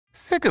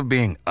Sick of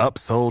being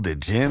upsold at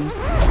gyms?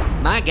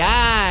 My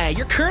guy,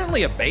 you're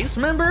currently a base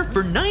member?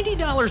 For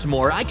 $90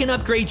 more, I can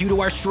upgrade you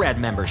to our Shred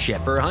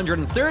membership. For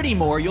 $130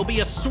 more, you'll be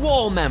a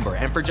Swole member.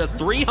 And for just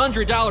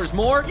 $300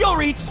 more, you'll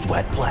reach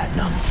Sweat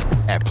Platinum.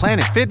 At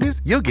Planet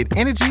Fitness, you'll get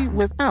energy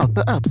without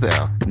the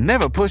upsell.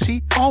 Never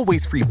pushy,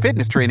 always free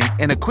fitness training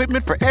and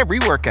equipment for every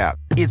workout.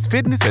 It's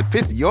fitness that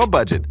fits your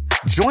budget.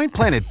 Join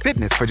Planet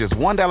Fitness for just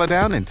 $1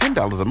 down and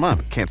 $10 a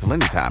month. Cancel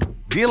anytime.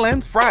 Deal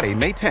ends Friday,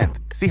 May 10th.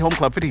 See Home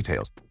Club for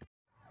details.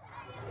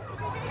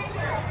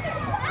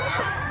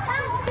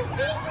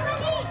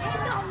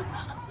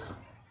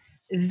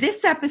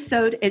 This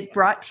episode is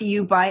brought to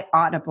you by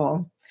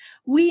Audible.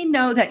 We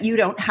know that you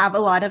don't have a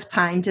lot of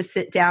time to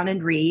sit down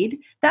and read.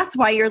 That's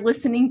why you're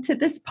listening to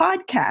this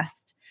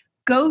podcast.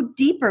 Go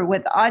deeper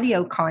with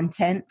audio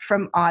content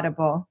from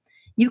Audible.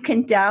 You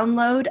can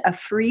download a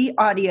free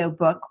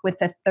audiobook with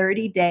a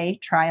 30-day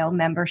trial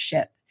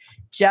membership.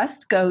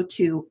 Just go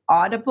to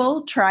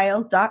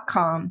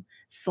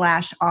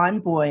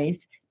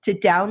audibletrial.com/onboys to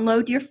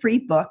download your free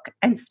book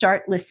and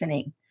start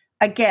listening.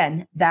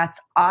 Again, that's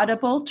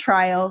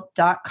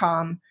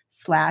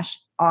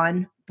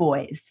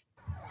audibletrial.com/onboys.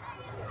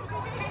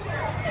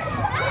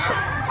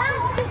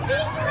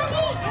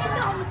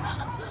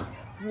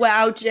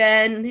 Wow,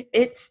 Jen,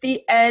 it's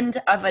the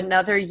end of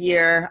another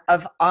year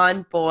of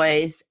On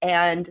Boys,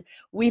 and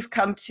we've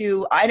come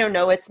to, I don't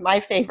know, it's my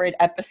favorite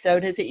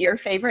episode. Is it your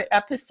favorite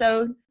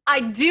episode? I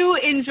do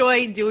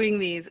enjoy doing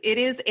these. It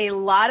is a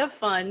lot of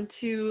fun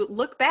to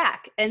look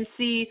back and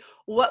see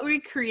what we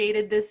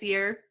created this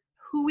year,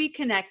 who we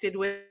connected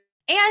with,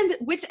 and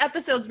which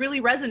episodes really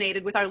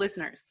resonated with our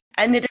listeners.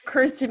 And it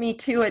occurs to me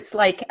too, it's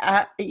like,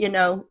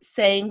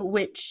 saying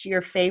which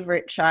your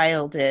favorite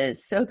child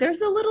is. So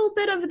there's a little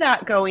bit of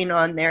that going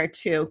on there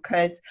too,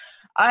 because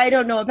I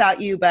don't know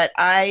about you, but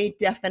I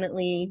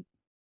definitely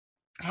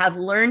have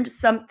learned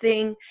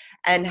something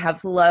and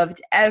have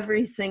loved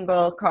every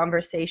single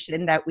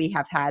conversation that we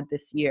have had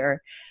this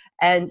year.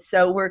 And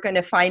so we're going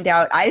to find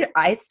out.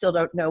 I still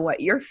don't know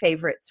what your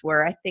favorites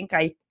were. I think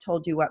I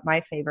told you what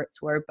my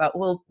favorites were, but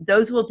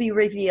those will be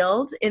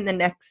revealed in the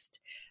next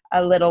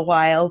a little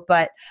while.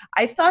 But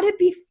I thought it'd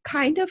be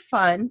kind of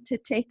fun to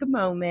take a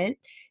moment,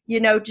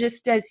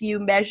 just as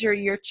you measure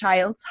your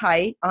child's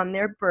height on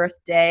their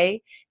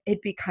birthday,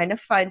 it'd be kind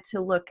of fun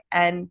to look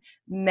and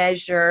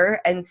measure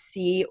and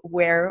see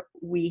where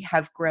we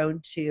have grown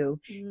to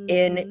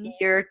in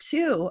year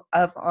 2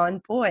 of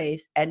On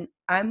Boys. And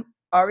I'm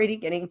already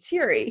getting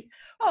teary.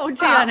 Oh,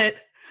 Janet. Wow.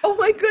 Oh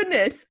my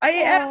goodness.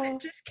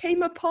 It just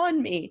came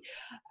upon me.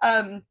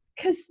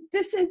 Because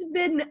this has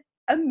been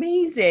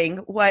amazing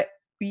what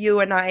you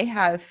and I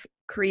have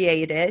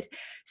created.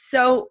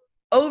 So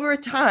over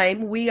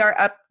time, we are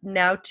up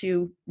now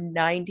to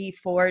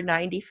 94,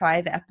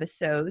 95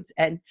 episodes.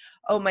 And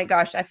oh my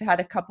gosh, I've had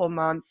a couple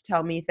moms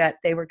tell me that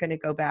they were going to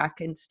go back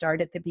and start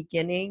at the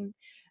beginning.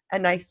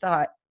 And I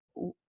thought,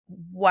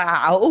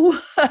 wow.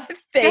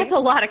 That's a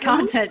lot of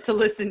content to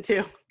listen to.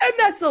 And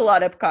that's a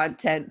lot of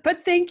content,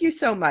 but thank you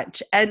so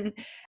much. And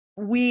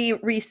we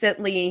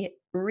recently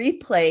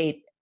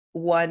replayed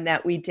one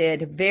that we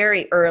did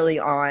very early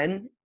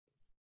on,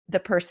 the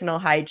personal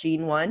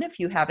hygiene one, if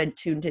you haven't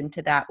tuned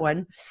into that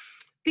one.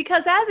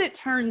 Because as it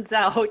turns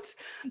out,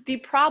 the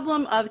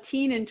problem of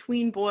teen and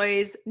tween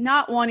boys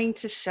not wanting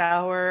to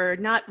shower,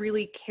 not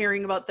really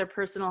caring about their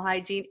personal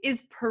hygiene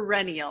is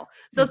perennial.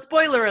 So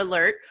spoiler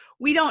alert,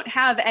 we don't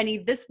have any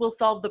 "this will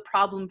solve the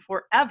problem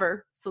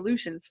forever"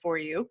 solutions for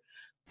you.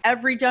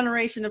 Every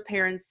generation of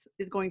parents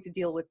is going to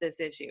deal with this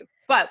issue.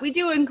 But we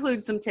do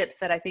include some tips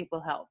that I think will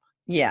help.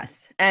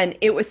 Yes. And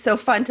it was so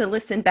fun to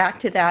listen back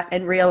to that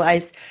and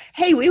realize,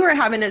 hey, we were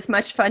having as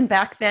much fun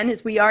back then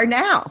as we are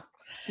now.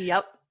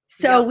 Yep.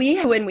 So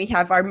when we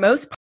have our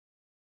most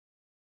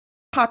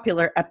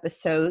popular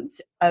episodes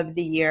of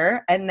the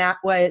year, and that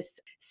was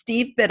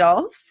Steve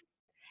Biddulph.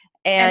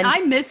 And I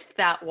missed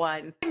that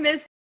one.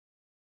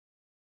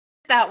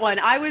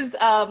 I was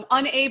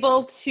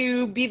unable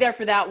to be there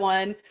for that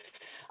one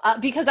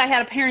because I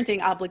had a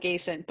parenting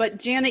obligation. But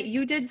Janet,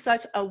 you did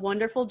such a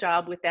wonderful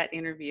job with that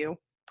interview.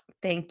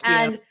 Thank you.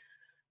 And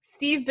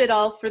Steve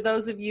Biddulph, for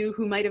those of you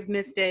who might have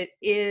missed it,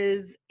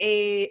 is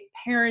a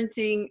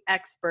parenting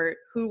expert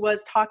who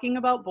was talking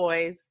about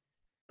boys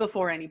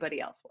before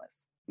anybody else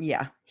was.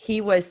 Yeah, he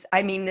was.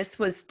 I mean, this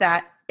was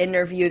that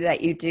interview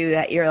that you do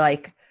that you're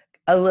like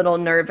a little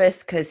nervous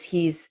because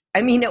it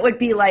would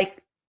be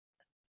like.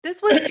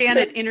 This was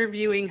Janet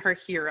interviewing her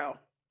hero.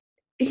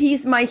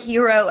 He's my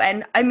hero.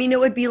 And it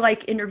would be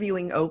like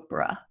interviewing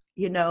Oprah,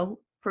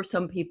 for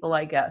some people,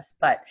 I guess.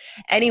 But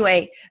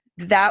anyway,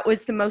 that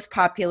was the most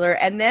popular.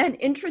 And then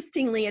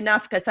interestingly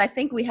enough, because I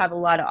think we have a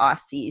lot of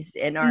Aussies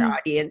in our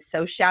audience.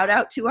 So shout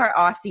out to our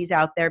Aussies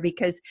out there,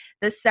 because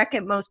the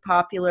second most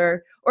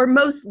popular, or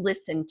most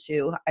listened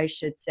to, I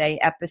should say,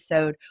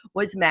 episode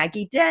was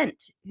Maggie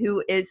Dent,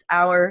 who is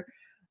our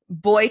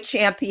boy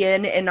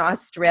champion in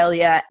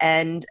Australia.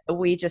 And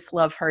we just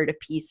love her to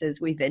pieces.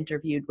 We've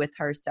interviewed with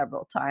her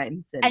several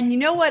times. And you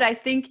know what I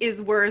think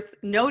is worth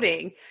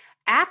noting?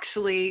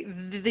 Actually,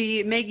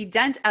 the Maggie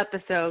Dent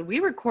episode, we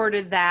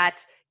recorded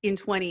that in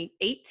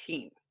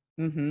 2018.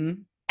 Mm-hmm.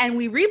 And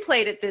we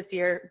replayed it this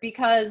year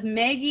because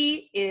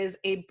Maggie is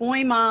a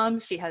boy mom.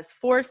 She has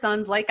 4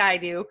 sons like I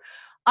do.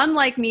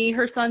 Unlike me,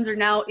 her sons are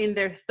now in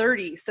their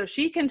 30s. So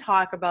she can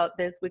talk about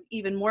this with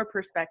even more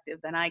perspective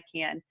than I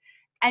can.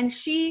 And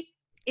she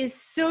is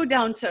so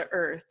down to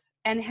earth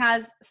and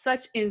has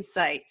such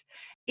insight.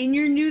 In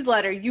your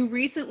newsletter, you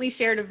recently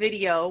shared a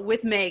video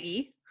with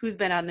Maggie, who's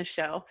been on the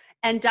show,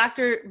 and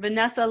Dr.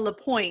 Vanessa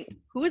Lapointe,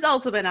 who has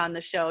also been on the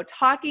show,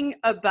 talking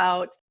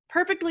about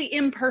perfectly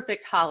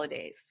imperfect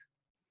holidays,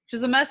 which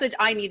is a message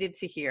I needed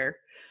to hear.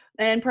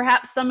 And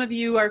perhaps some of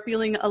you are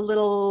feeling a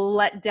little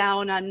let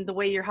down on the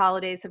way your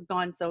holidays have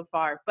gone so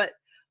far. But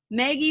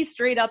Maggie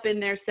straight up in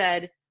there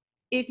said,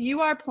 if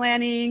you are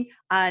planning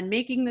on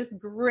making this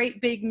great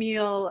big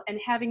meal and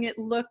having it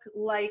look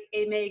like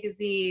a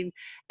magazine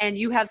and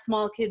you have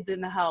small kids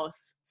in the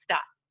house,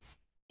 stop.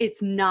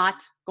 It's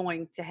not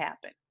going to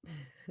happen.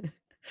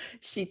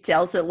 She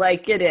tells it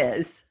like it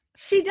is.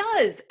 She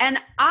does. And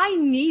I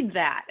need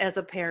that as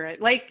a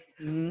parent. Like,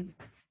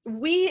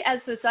 we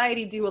as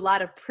society do a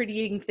lot of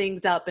prettying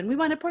things up, and we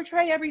want to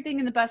portray everything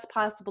in the best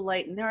possible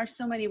light. And there are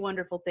so many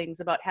wonderful things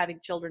about having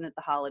children at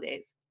the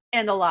holidays,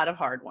 and a lot of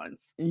hard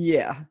ones.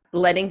 Yeah.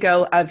 Letting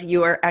go of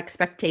your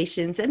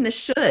expectations and the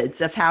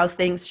shoulds of how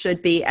things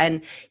should be.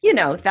 And, you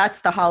know,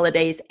 that's the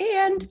holidays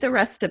and the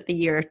rest of the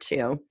year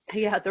too.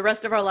 Yeah, the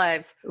rest of our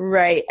lives.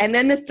 Right. And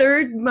then the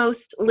third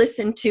most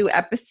listened to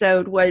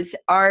episode was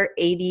our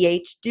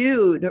ADH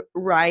dude,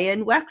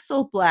 Ryan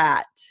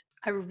Wexelblatt.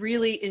 I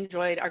really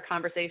enjoyed our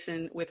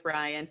conversation with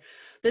Ryan.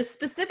 This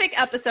specific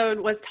episode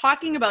was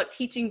talking about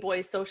teaching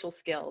boys social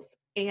skills.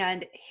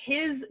 And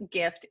his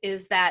gift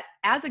is that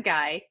as a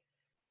guy,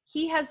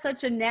 he has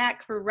such a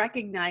knack for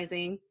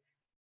recognizing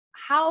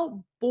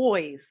how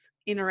boys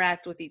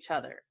interact with each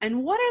other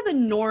and what are the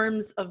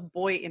norms of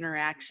boy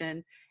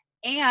interaction,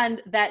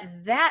 and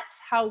that's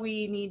how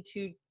we need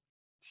to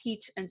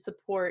teach and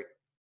support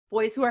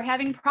boys who are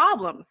having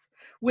problems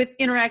with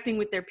interacting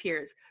with their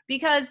peers.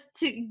 Because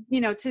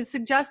to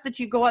suggest that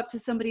you go up to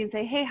somebody and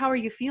say, hey, how are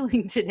you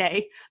feeling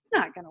today? It's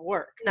not going to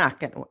work. Not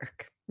going to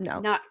work. No.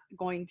 Not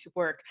going to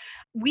work.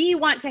 We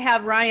want to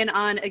have Ryan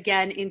on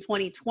again in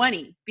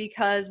 2020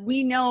 because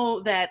we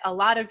know that a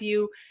lot of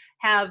you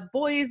have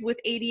boys with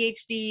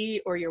ADHD,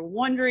 or you're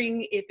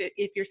wondering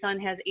if your son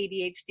has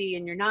ADHD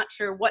and you're not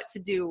sure what to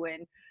do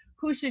and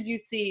who should you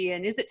see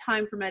and is it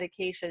time for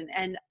medication?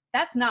 And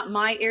that's not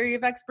my area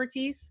of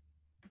expertise,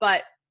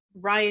 but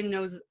Ryan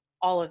knows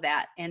all of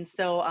that. And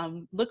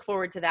so look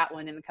forward to that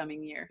one in the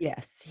coming year.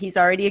 Yes, he's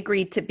already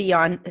agreed to be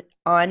on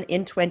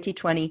in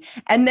 2020.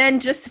 And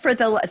then just for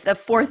the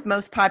fourth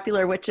most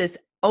popular, which is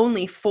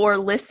only 4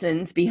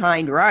 listens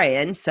behind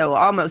Ryan, so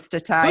almost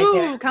a tie.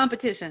 Ooh,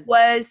 competition.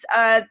 Was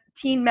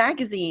Teen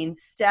Magazine,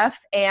 Steph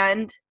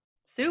and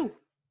Sue.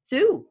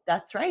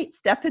 That's right.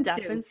 Steph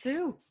and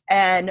Sue.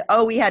 And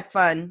we had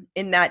fun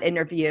in that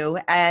interview.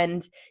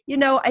 And,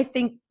 I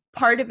think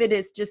part of it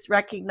is just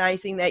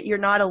recognizing that you're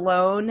not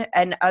alone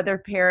and other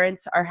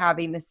parents are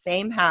having the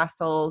same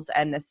hassles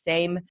and the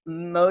same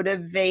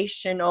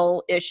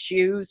motivational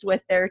issues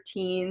with their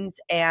teens.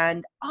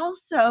 And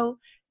also,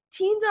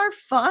 teens are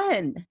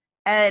fun.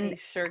 And they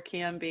sure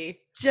can be.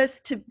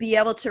 Just to be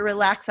able to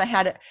relax.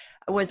 I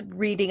was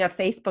reading a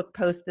Facebook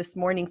post this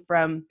morning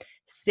from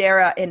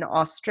Sarah in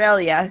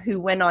Australia, who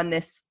went on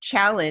this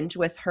challenge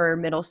with her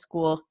middle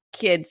school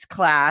kids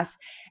class.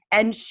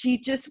 And she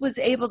just was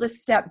able to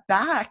step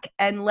back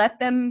and let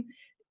them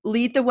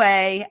lead the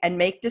way and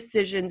make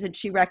decisions. And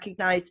she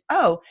recognized,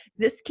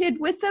 this kid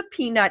with a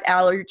peanut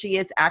allergy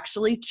is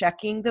actually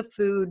checking the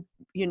food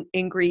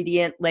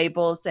ingredient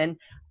labels. And,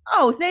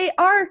 they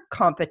are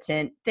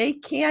competent. They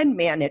can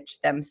manage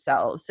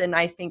themselves. And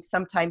I think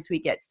sometimes we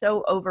get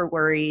so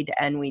overworried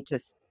and we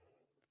just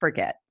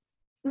forget.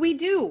 We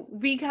do,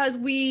 because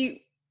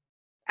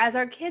as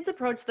our kids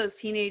approach those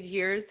teenage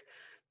years,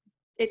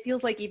 it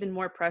feels like even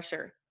more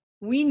pressure.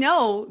 We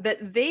know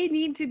that they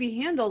need to be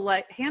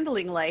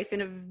handling life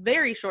in a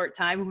very short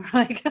time. We're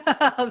like,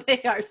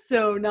 they are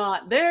so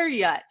not there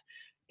yet,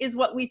 is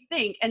what we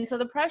think. And so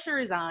the pressure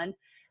is on.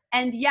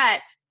 And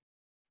yet,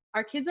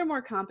 our kids are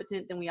more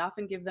competent than we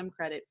often give them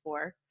credit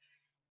for.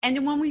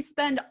 And when we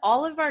spend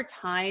all of our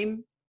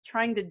time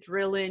trying to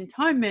drill in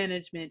time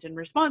management and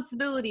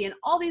responsibility and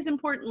all these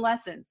important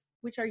lessons,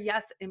 which are,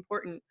 yes,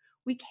 important,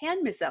 we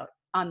can miss out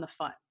on the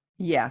fun.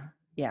 Yeah.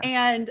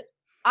 And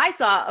I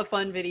saw a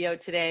fun video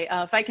today.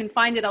 If I can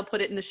find it, I'll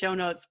put it in the show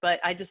notes, but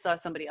I just saw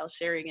somebody else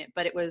sharing it.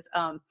 But it was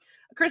a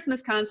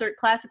Christmas concert,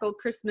 classical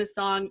Christmas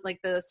song, like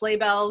the sleigh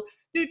bell,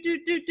 do, do,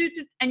 do, do,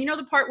 do. And you know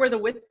the part where the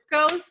whip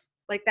goes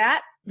like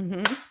that?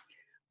 Mm-hmm.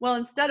 Well,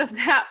 instead of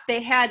that,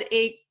 they had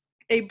a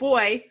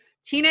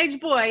teenage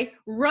boy,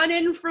 run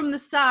in from the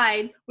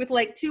side with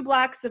like 2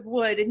 blocks of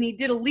wood, and he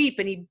did a leap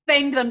and he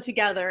banged them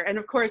together. And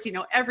of course,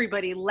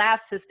 everybody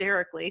laughs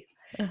hysterically.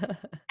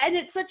 And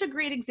it's such a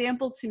great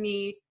example to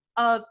me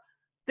of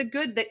the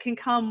good that can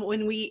come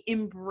when we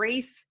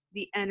embrace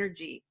the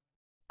energy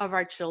of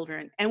our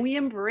children and we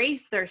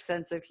embrace their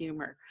sense of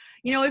humor.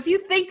 You know, if you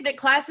think that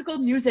classical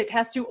music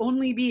has to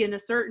only be in a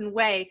certain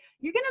way,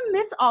 you're going to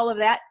miss all of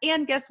that.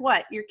 And guess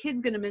what? Your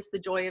kid's going to miss the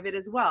joy of it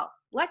as well.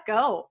 Let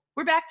go.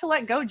 We're back to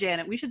let go,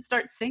 Janet. We should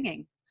start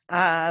singing.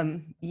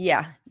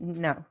 Yeah,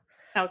 no.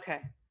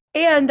 Okay.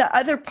 And the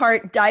other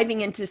part,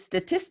 diving into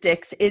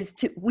statistics, is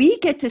we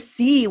get to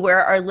see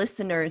where our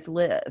listeners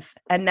live.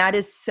 And that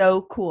is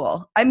so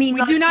cool. I mean,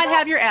 we do not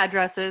have your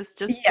addresses.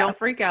 Just don't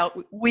freak out.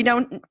 We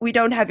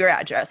don't have your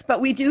address,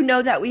 but we do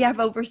know that we have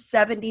over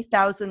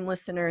 70,000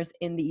 listeners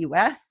in the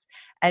US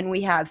and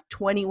we have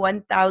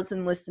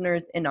 21,000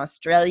 listeners in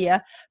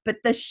Australia. But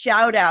the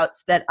shout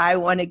outs that I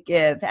want to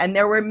give, and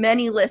there were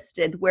many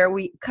listed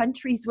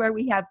countries where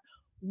we have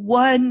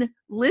one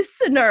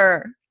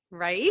listener.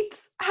 Right?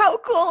 How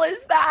cool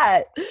is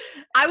that?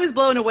 I was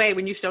blown away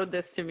when you showed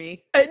this to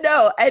me. I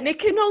know. And it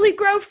can only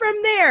grow from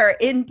there.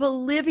 In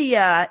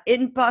Bolivia,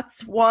 in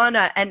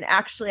Botswana, and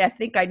actually I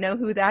think I know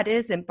who that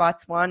is in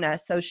Botswana.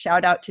 So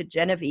shout out to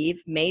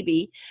Genevieve,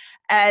 maybe.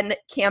 And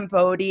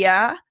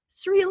Cambodia,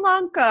 Sri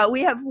Lanka. We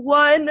have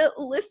one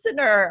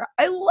listener.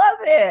 I love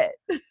it.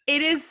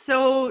 It is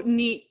so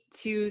neat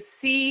to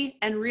see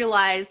and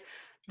realize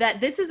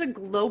that this is a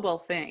global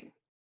thing.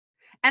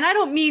 And I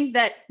don't mean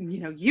that,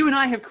 you and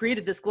I have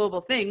created this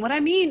global thing. What I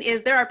mean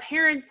is there are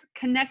parents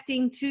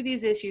connecting to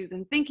these issues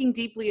and thinking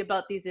deeply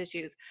about these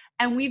issues.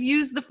 And we've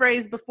used the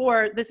phrase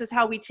before, this is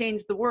how we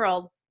change the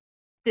world.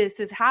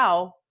 This is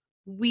how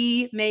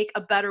we make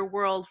a better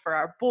world for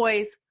our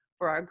boys,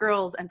 for our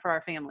girls, and for our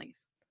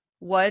families.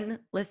 One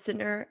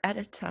listener at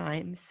a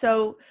time.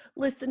 So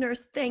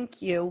listeners,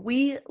 thank you.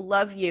 We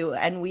love you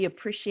and we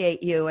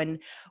appreciate you. And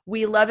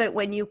we love it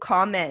when you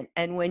comment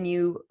and when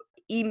you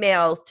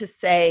email to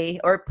say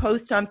or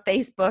post on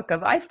Facebook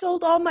of, I've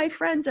told all my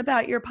friends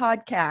about your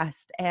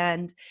podcast.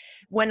 And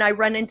when I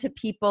run into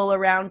people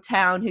around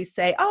town who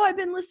say, oh, I've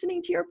been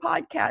listening to your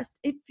podcast,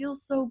 it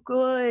feels so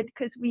good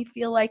because we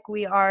feel like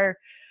we are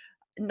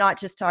not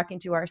just talking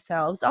to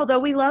ourselves, although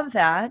we love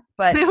that,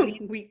 but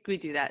we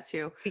do that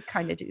too. We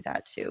kind of do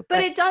that too.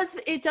 But it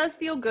does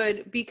feel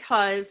good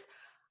because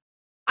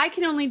I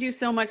can only do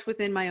so much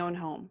within my own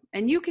home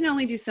and you can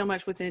only do so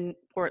much within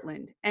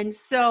Portland. And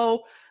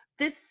so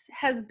this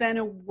has been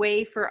a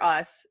way for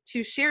us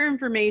to share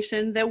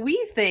information that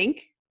we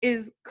think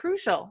is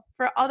crucial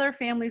for other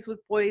families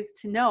with boys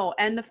to know.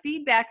 And the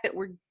feedback that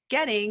we're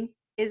getting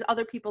is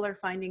other people are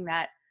finding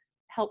that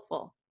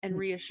helpful and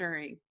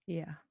reassuring.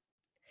 Yeah.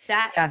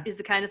 That is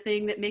the kind of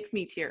thing that makes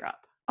me tear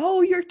up.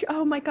 Oh,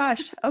 oh my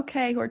gosh.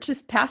 Okay. We're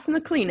just passing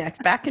the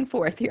Kleenex back and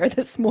forth here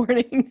this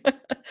morning.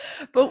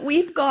 But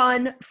we've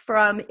gone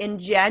from, in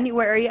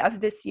January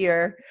of this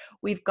year,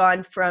 we've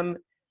gone from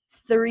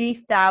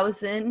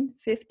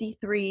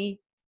 3,053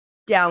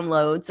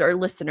 downloads or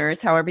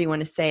listeners, however you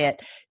want to say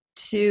it,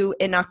 to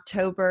in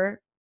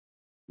October,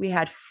 we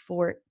had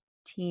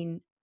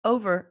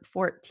over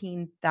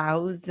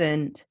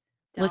 14,000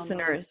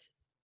 listeners.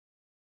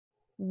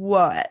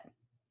 What?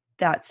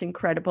 That's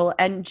incredible.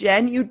 And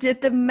Jen, you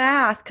did the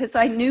math because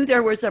I knew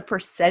there was a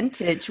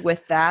percentage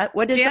with that.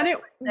 What is Janet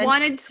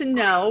wanted to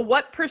know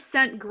what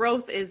percent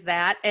growth is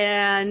that?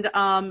 And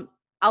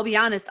I'll be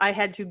honest, I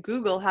had to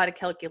Google how to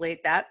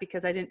calculate that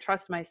because I didn't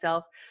trust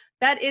myself.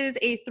 That is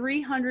a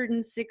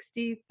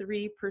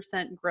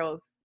 363%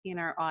 growth in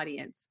our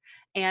audience.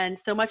 And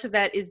so much of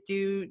that is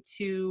due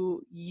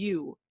to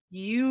you.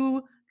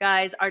 You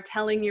guys are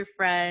telling your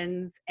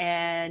friends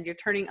and you're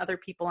turning other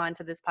people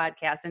onto this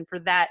podcast. And for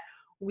that,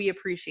 we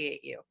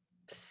appreciate you.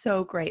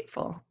 So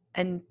grateful.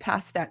 And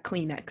pass that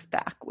Kleenex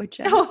back, would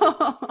you?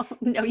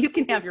 No, you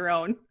can have your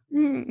own.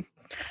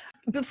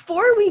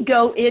 Before we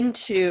go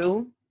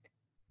into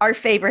our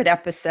favorite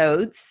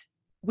episodes,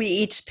 we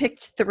each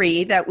picked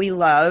 3 that we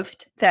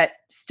loved, that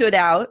stood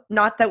out.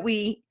 Not that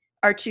we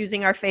are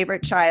choosing our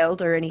favorite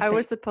child or anything. I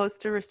was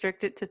supposed to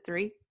restrict it to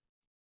 3.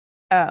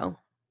 Oh.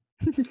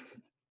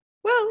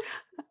 Well,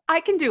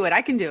 I can do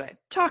it.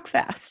 Talk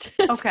fast.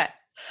 Okay.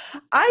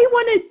 I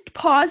want to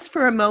pause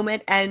for a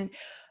moment and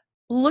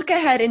look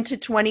ahead into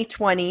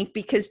 2020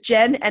 because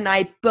Jen and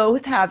I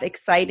both have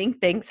exciting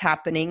things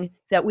happening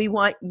that we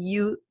want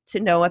you to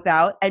know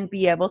about and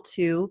be able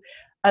to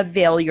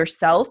avail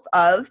yourself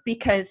of,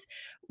 because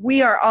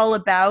we are all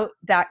about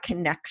that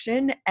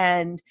connection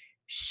and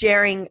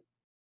sharing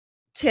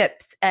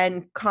tips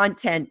and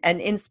content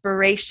and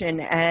inspiration,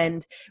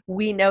 and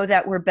we know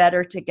that we're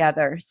better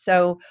together.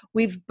 So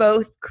we've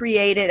both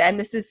created, and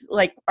this is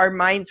like our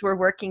minds were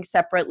working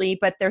separately,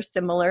 but they're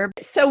similar.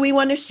 So we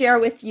want to share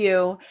with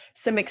you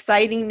some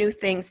exciting new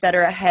things that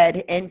are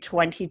ahead in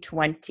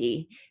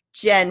 2020.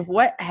 Jen,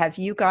 what have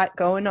you got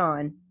going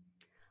on?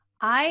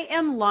 I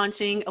am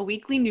launching a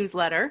weekly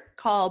newsletter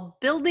called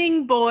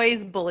Building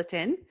Boys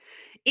Bulletin.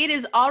 It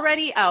is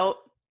already out.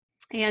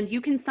 And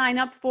you can sign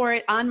up for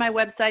it on my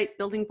website,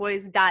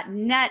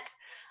 buildingboys.net.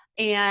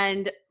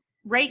 And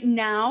right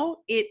now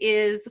it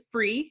is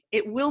free.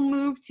 It will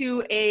move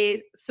to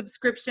a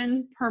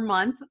subscription per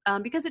month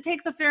because it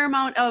takes a fair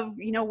amount of,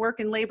 work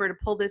and labor to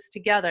pull this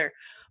together.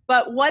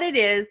 But what it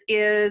is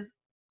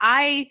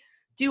I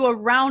do a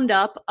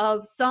roundup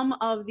of some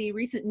of the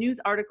recent news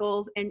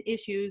articles and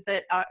issues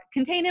that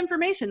contain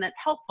information that's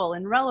helpful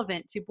and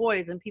relevant to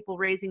boys and people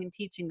raising and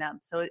teaching them.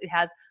 So it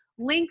has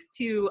links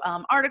to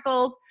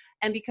articles,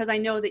 and because I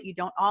know that you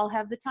don't all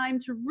have the time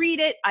to read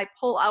it, I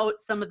pull out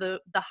some of the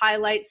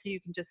highlights so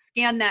you can just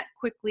scan that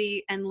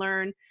quickly and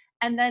learn.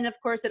 And then, of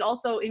course, it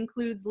also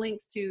includes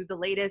links to the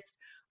latest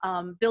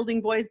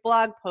Building Boys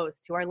blog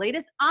post, to our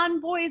latest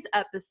On Boys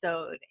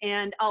episode.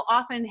 And I'll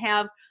often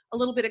have a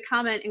little bit of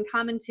comment and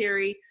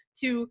commentary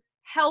to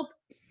help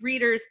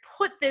readers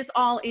put this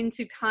all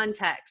into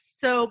context.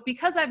 So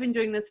because I've been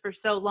doing this for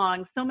so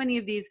long, so many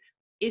of these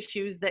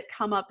issues that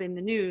come up in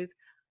the news,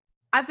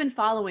 I've been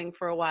following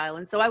for a while.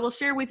 And so I will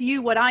share with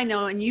you what I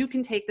know, and you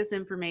can take this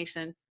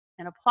information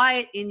and apply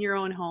it in your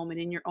own home and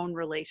in your own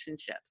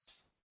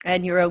relationships.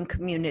 And your own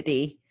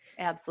community.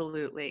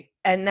 Absolutely.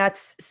 And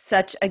that's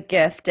such a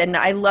gift. And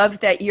I love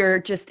that you're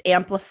just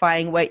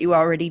amplifying what you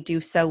already do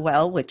so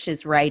well, which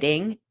is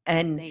writing.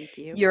 And thank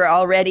you. You're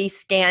already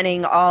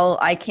scanning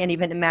I can't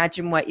even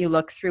imagine what you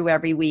look through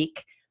every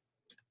week.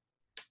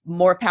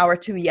 More power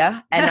to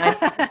you. And I'm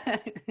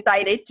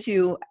excited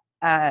to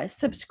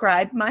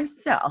subscribe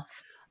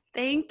myself.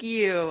 Thank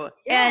you.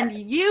 Yeah. And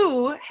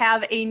you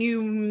have a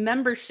new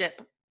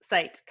membership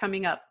site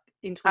coming up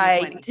in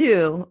 2020.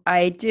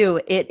 I do.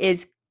 It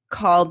is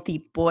called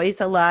the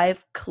Boys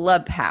Alive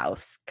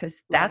Clubhouse,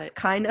 because that's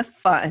kind of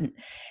fun.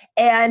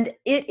 And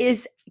it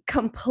is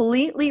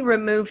completely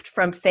removed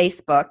from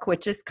Facebook,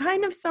 which is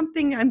kind of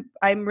something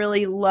I'm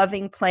really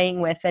loving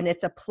playing with. And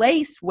it's a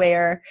place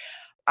where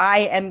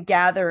I am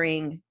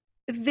gathering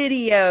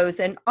videos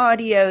and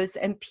audios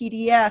and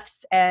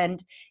PDFs.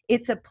 And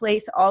it's a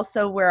place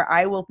also where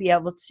I will be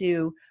able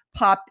to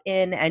pop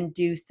in and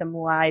do some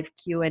live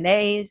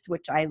Q&As,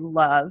 which I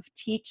love,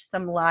 teach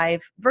some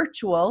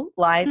virtual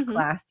live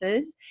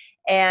classes.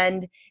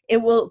 And it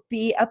will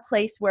be a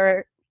place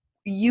where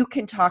you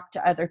can talk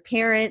to other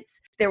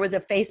parents. There was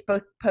a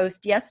Facebook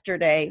post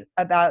yesterday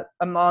about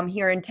a mom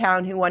here in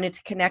town who wanted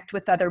to connect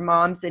with other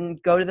moms and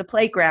go to the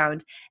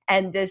playground.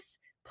 And this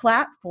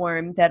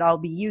platform that I'll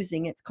be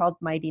using, it's called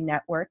Mighty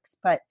Networks,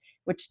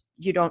 which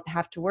you don't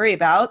have to worry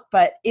about,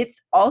 but it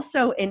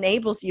also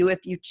enables you,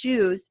 if you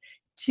choose,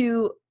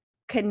 to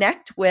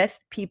connect with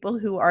people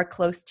who are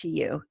close to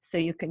you. So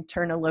you can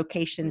turn a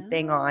location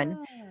thing on,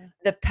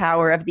 the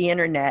power of the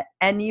internet,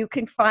 and you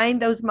can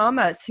find those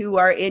mamas who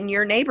are in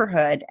your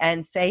neighborhood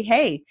and say,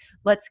 hey,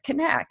 let's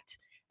connect.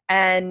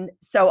 And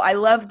so I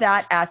love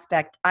that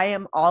aspect. I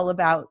am all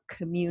about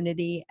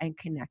community and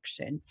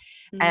connection.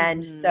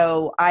 And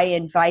so I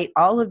invite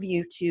all of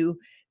you to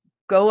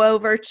go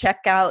over,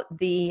 check out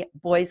the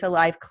Boys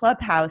Alive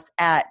Clubhouse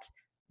at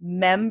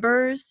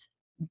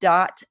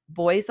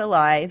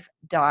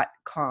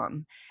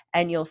members.boysalive.com.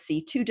 And you'll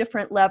see 2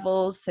 different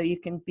levels. So you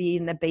can be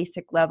in the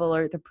basic level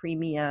or the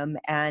premium.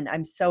 And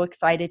I'm so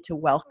excited to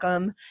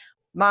welcome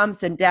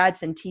moms and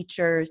dads and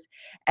teachers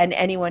and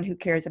anyone who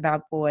cares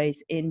about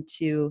boys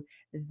into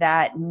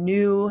that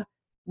new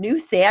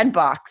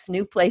sandbox,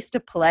 new place to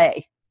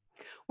play.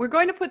 We're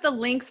going to put the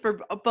links for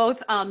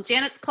both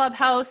Janet's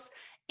Clubhouse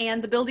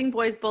and the Building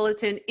Boys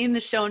Bulletin in the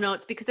show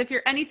notes, because if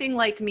you're anything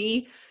like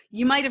me,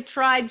 you might have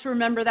tried to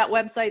remember that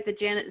website that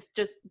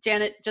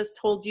Janet just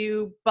told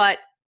you, but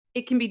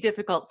it can be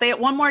difficult. Say it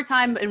one more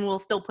time and we'll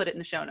still put it in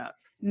the show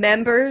notes.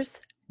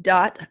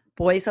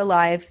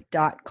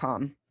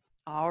 Members.boysalive.com.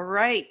 All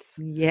right.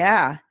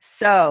 Yeah.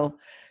 So,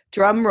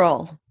 drum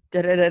roll.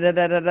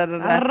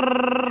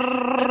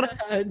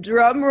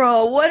 Drum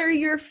roll. What are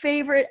your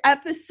favorite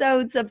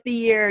episodes of the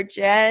year,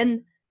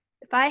 Jen?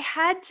 If I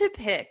had to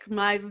pick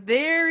my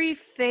very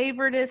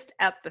favoritist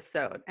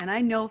episode, and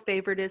I know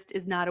favoritist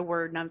is not a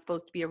word and I'm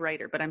supposed to be a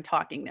writer, but I'm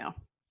talking now.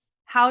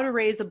 How to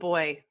Raise a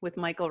Boy with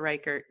Michael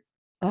Reichert.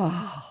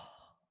 Oh,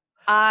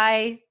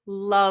 I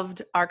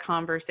loved our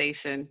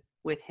conversation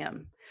with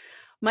him.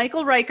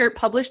 Michael Reichert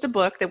published a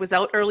book that was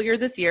out earlier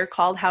this year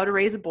called How to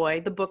Raise a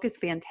Boy. The book is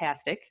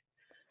fantastic.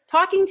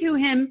 Talking to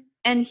him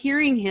and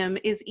hearing him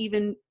is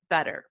even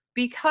better,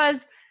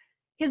 because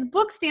his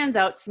book stands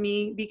out to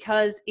me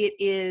because it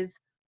is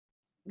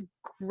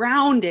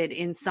grounded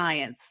in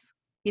science.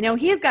 You know,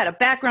 he has got a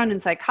background in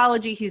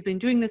psychology. He's been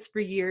doing this for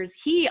years.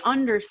 He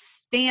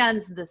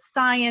understands the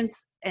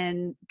science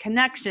and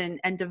connection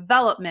and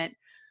development.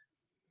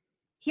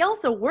 He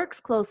also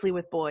works closely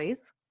with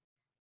boys,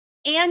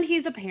 and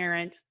he's a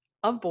parent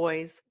of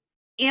boys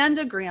and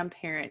a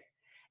grandparent.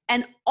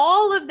 And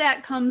all of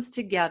that comes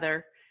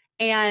together,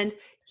 and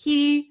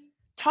he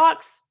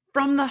talks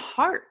from the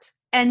heart.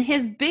 And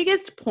his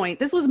biggest point,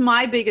 this was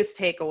my biggest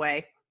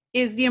takeaway,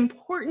 is the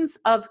importance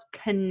of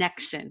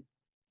connection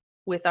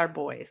with our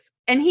boys.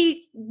 And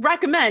he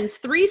recommends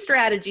 3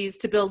 strategies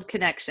to build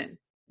connection: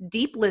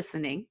 deep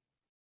listening,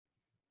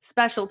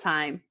 special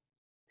time,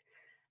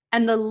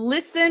 and the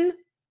listen,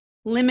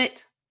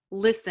 limit,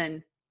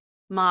 listen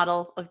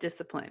model of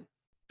discipline.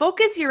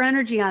 Focus your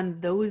energy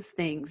on those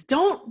things.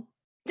 Don't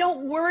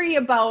worry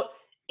about,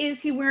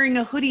 is he wearing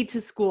a hoodie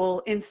to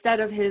school instead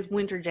of his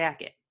winter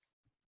jacket?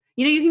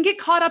 You know, you can get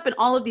caught up in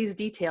all of these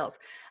details.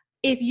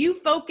 If you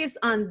focus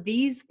on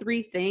these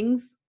 3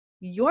 things,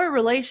 your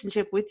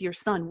relationship with your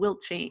son will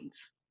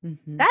change. Mhm.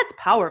 That's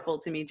powerful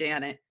to me,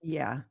 Janet.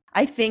 Yeah.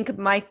 I think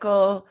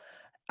Michael,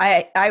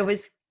 I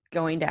was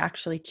going to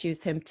actually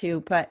choose him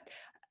too, but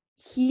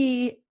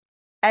he,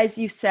 as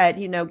you said,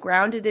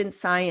 grounded in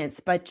science,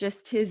 but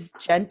just his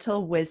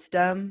gentle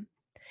wisdom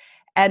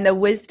and the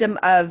wisdom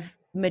of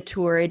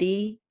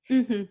maturity.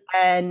 Mm-hmm.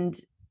 And,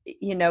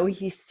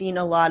 he's seen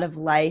a lot of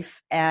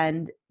life,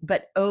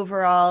 but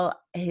overall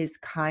his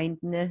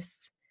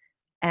kindness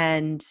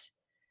and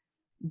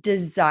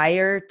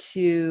desire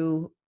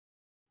to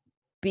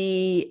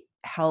be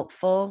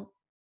helpful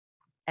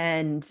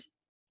and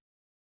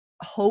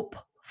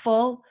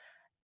hopeful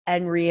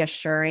and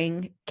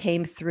reassuring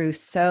came through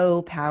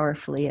so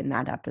powerfully in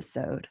that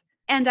episode.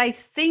 And I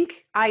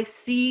think I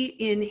see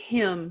in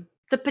him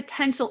the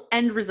potential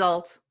end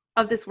result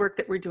of this work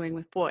that we're doing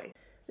with Boy.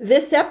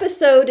 This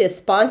episode is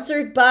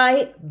sponsored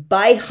by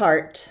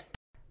ByHeart.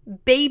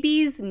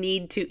 Babies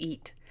need to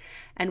eat.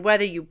 And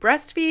whether you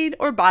breastfeed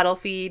or bottle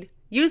feed,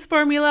 use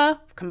formula,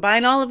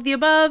 combine all of the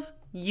above,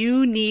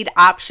 you need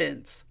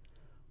options.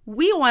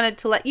 We wanted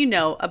to let you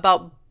know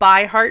about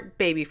ByHeart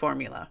Baby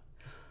Formula.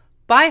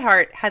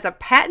 ByHeart has a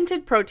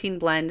patented protein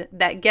blend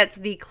that gets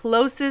the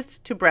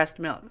closest to breast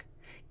milk.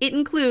 It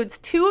includes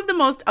 2 of the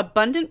most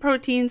abundant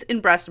proteins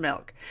in breast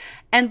milk.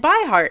 And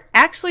ByHeart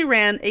actually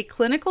ran a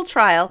clinical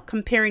trial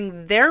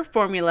comparing their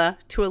formula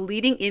to a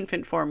leading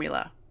infant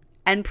formula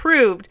and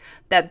proved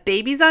that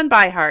babies on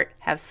ByHeart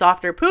have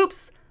softer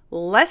poops,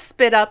 less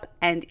spit up,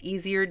 and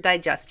easier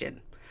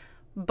digestion.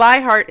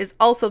 ByHeart is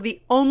also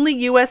the only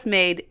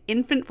US-made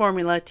infant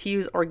formula to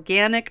use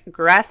organic,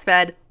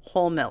 grass-fed,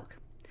 whole milk.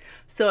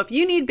 So if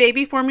you need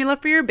baby formula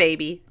for your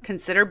baby,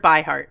 consider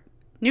ByHeart.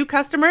 New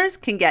customers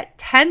can get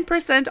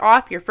 10%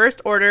 off your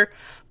first order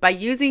by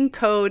using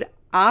code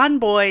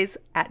ONBOYS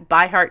at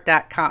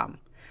byheart.com.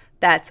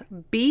 That's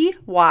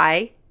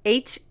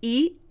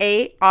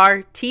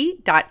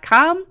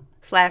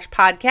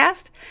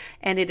BYHEART.com/podcast,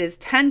 and it is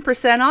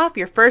 10% off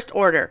your first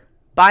order.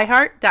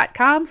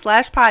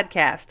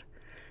 byheart.com/podcast.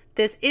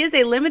 This is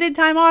a limited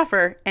time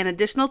offer, and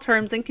additional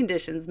terms and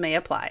conditions may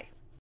apply.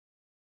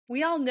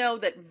 We all know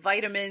that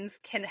vitamins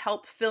can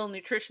help fill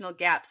nutritional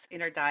gaps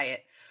in our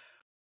diet.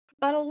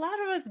 But a lot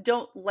of us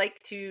don't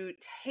like to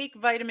take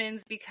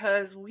vitamins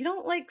because we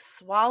don't like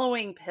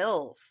swallowing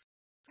pills.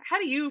 How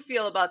do you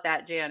feel about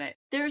that, Janet?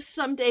 There's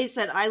some days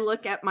that I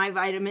look at my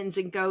vitamins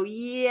and go,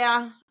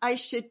 yeah, I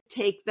should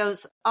take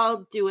those.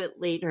 I'll do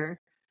it later.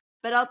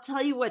 But I'll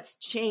tell you what's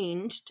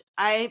changed.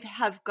 I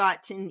have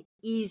gotten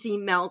Easy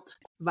Melt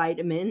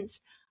vitamins.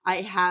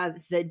 I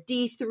have the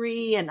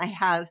D3 and I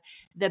have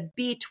the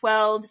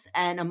B12s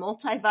and a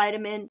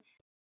multivitamin.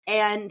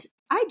 And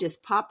I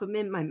just pop them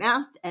in my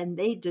mouth and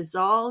they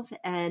dissolve,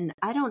 and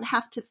I don't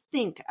have to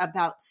think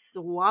about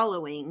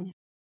swallowing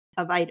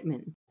a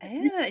vitamin.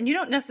 Yeah, and you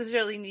don't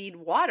necessarily need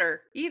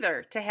water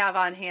either to have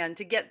on hand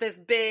to get this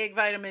big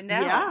vitamin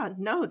down. Yeah,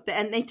 no,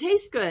 and they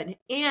taste good.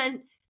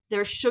 And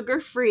they're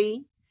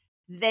sugar-free.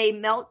 They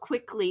melt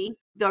quickly.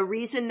 The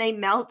reason they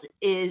melt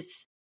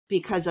is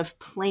because of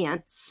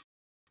plants,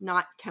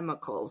 not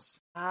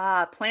chemicals.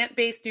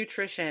 Plant-based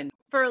nutrition.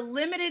 For a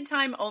limited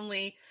time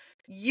only,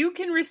 you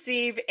can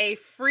receive a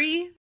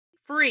free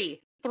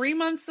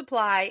 3-month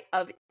supply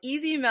of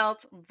Easy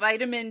Melt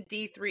Vitamin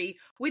D3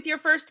 with your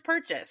first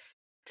purchase.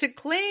 To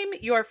claim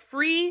your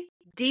free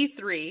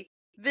D3,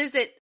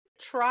 visit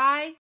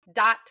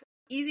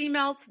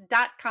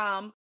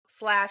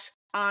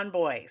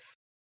try.easymelts.com/onboys.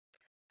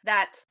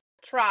 That's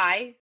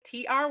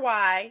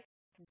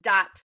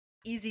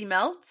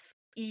try.easymelts,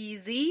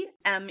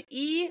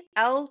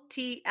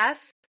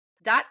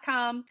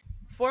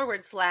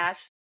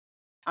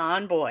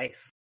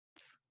 EZMELTS.com/onboys.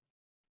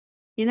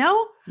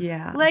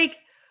 Yeah. Like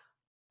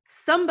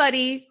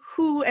somebody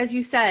who, as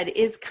you said,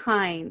 is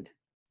kind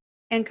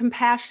and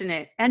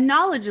compassionate and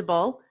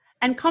knowledgeable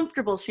and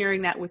comfortable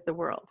sharing that with the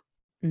world.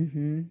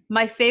 Mm-hmm.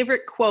 My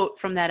favorite quote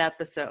from that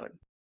episode,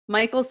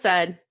 Michael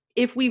said,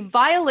 "If we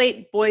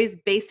violate boys'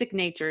 basic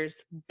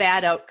natures,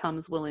 bad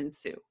outcomes will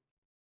ensue.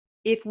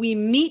 If we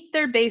meet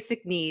their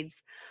basic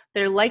needs,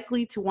 they're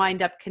likely to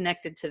wind up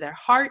connected to their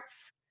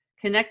hearts,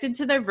 connected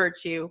to their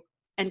virtue,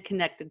 and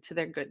connected to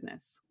their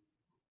goodness."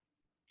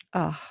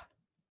 Oh,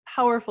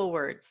 Powerful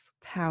words.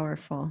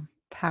 powerful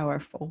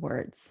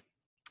words.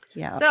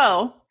 Yeah.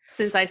 So,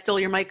 since I stole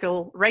your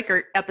Michael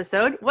Reichert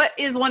episode, what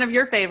is one of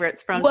your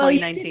favorites from Well,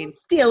 2019? you didn't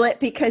steal it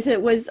because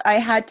I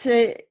had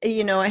to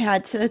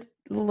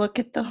look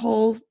at the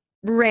whole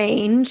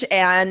range,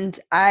 and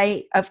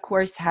I, of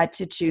course, had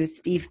to choose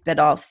Steve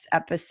Biddulph's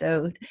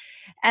episode.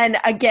 And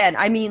again,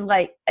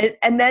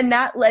 and then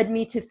that led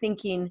me to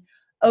thinking,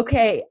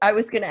 okay, I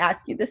was going to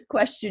ask you this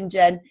question,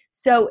 Jen.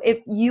 So if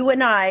you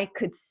and I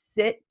could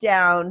sit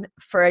down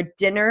for a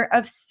dinner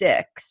of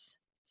 6,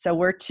 so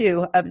we're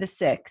 2 of the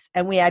 6,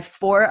 and we had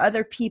 4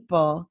 other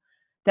people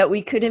that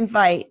we could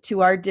invite to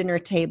our dinner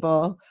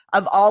table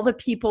of all the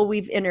people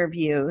we've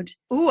interviewed.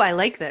 Ooh, I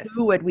like this.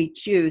 Who would we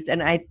choose?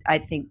 And I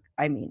think,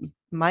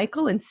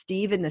 Michael and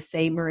Steve in the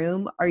same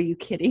room. Are you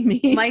kidding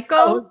me?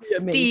 Michael,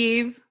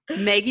 Steve,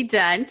 Maggie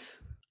Dent,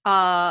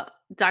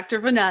 Dr.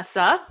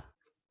 Vanessa.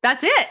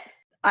 That's it.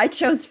 I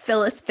chose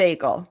Phyllis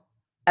Fagel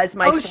as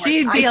my fourth.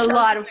 She'd be a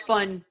lot of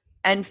fun.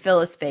 And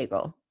Phyllis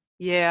Fagel.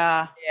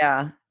 Yeah.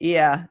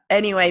 Yeah.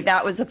 Anyway,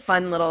 that was a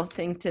fun little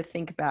thing to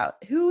think about.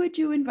 Who would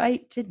you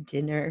invite to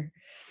dinner?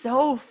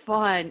 So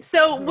fun.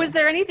 So was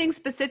there anything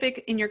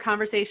specific in your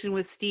conversation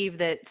with Steve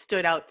that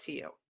stood out to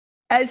you?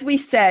 As we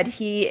said,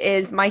 he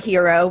is my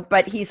hero,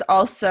 but he's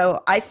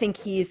also, I think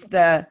he's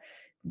the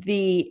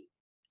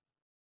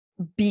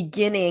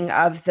beginning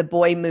of the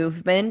boy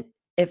movement,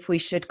 if we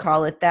should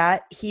call it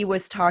that. He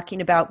was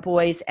talking about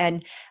boys,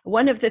 and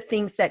one of the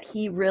things that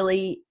he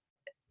really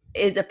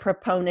is a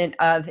proponent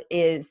of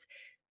is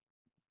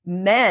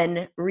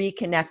men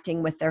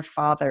reconnecting with their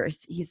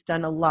fathers. He's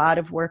done a lot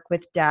of work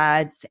with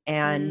dads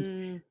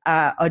and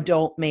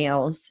adult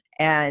males,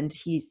 and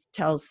he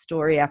tells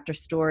story after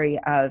story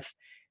of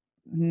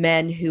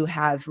men who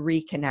have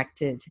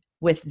reconnected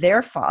with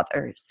their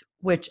fathers,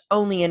 which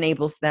only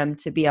enables them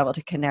to be able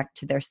to connect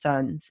to their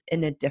sons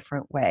in a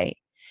different way.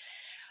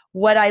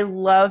 What I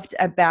loved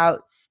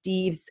about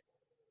Steve's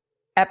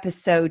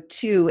episode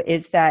 2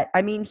 is that,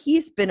 I mean,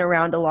 he's been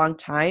around a long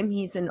time.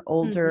 He's an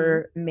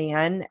older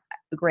man,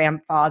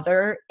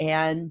 grandfather,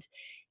 and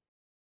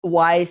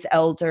wise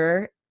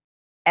elder,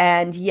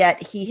 and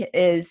yet he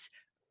is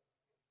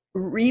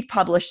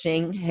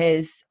republishing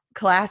his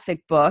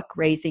classic book,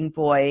 Raising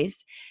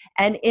Boys,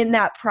 and in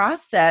that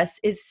process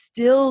is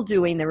still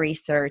doing the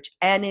research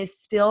and is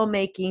still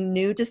making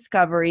new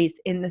discoveries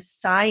in the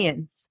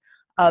science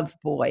of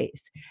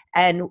boys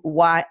and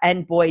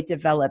boy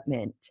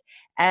development.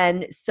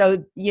 And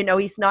so, you know,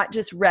 he's not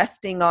just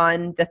resting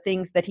on the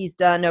things that he's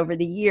done over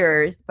the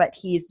years, but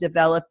he's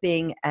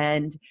developing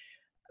and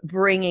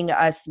bringing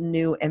us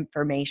new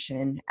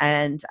information.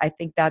 And I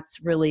think that's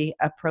really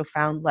a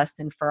profound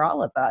lesson for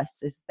all of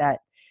us, is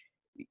that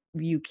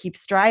you keep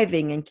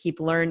striving and keep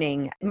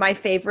learning. My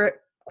favorite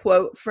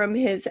quote from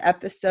his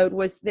episode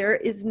was, "There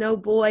is no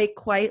boy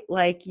quite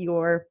like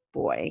your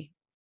boy."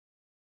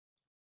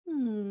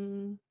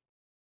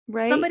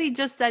 Right? Somebody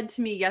just said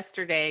to me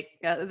yesterday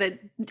that,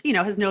 you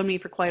know, has known me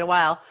for quite a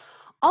while,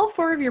 all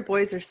 4 of your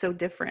boys are so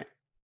different.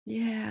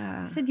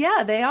 Yeah. I said,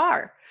 yeah, they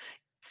are.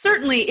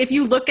 Certainly, if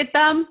you look at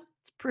them,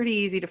 it's pretty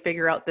easy to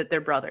figure out that they're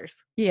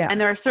brothers. Yeah.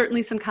 And there are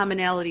certainly some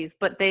commonalities,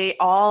 but they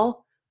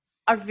all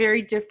are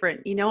very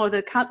different. You know,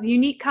 the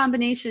unique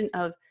combination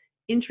of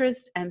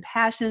interest and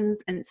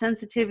passions and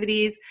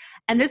sensitivities.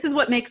 And this is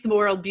what makes the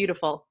world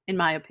beautiful, in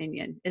my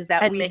opinion, is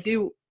that we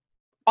do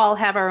all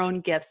have our own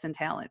gifts and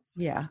talents.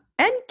 Yeah.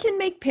 And can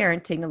make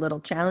parenting a little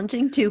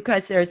challenging too,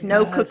 because there's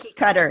no cookie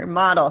cutter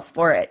model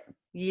for it.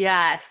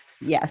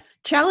 Yes.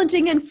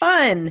 Challenging and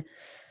fun.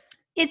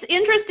 It's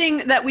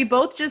interesting that we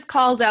both just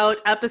called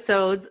out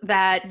episodes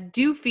that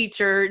do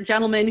feature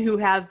gentlemen who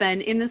have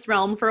been in this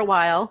realm for a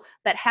while,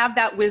 that have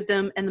that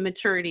wisdom and the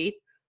maturity.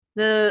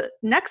 The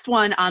next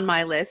one on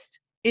my list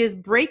is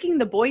Breaking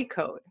the Boy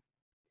Code.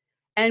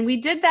 And we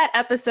did that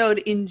episode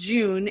in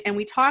June, and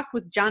we talked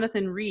with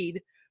Jonathan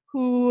Reed,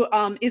 who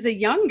is a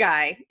young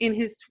guy in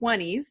his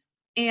 20s,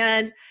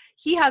 and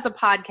he has a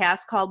podcast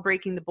called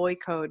Breaking the Boy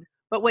Code.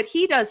 But what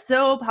he does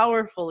so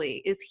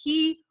powerfully is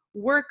he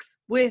works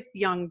with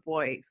young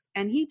boys,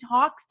 and he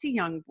talks to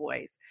young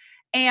boys.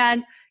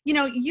 And, you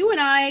know, you and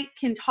I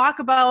can talk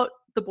about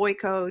the boy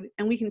code,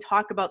 and we can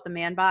talk about the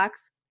man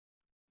box,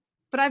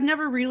 but I've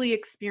never really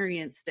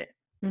experienced it.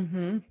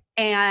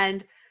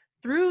 And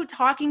through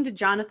talking to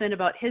Jonathan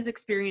about his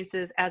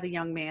experiences as a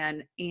young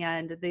man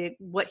and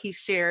what he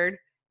shared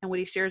and what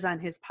he shares on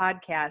his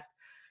podcast,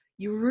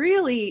 you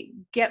really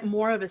get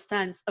more of a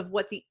sense of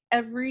what the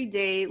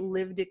everyday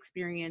lived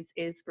experience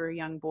is for a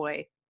young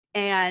boy.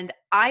 And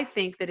I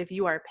think that if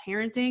you are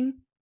parenting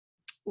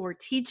or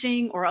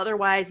teaching or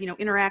otherwise, you know,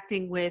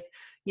 interacting with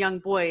young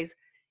boys,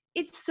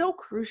 it's so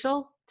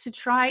crucial to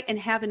try and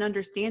have an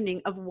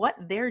understanding of what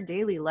their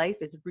daily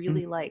life is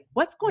really like,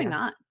 what's going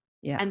on.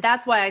 Yeah. And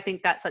that's why I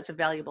think that's such a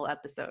valuable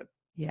episode.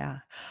 Yeah.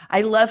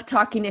 I love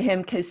talking to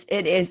him because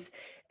it is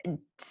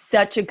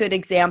such a good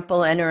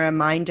example and a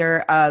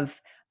reminder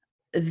of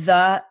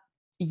the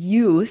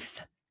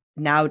youth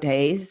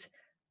nowadays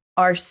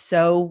are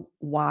so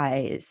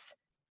wise.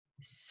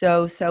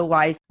 So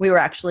wise. We were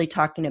actually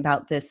talking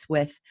about this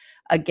with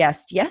a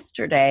guest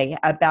yesterday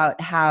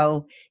about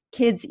how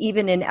kids,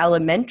 even in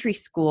elementary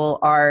school,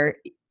 are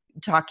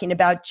talking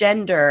about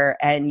gender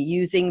and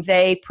using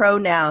they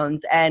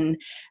pronouns. And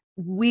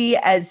we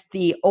as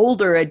the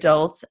older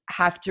adults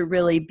have to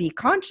really be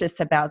conscious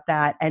about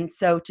that. And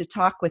so to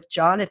talk with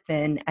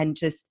Jonathan and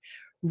just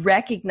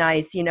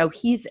recognize, you know,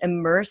 he's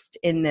immersed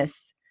in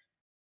this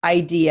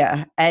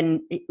idea and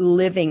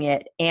living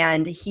it.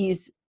 And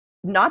he's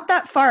not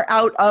that far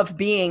out of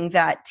being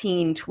that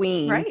teen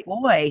tween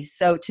boy.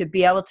 So to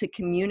be able to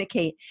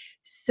communicate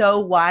so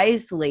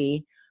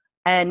wisely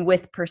and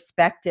with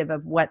perspective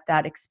of what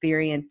that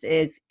experience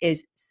is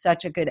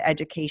such a good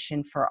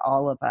education for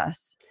all of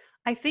us.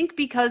 I think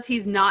because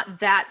he's not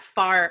that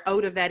far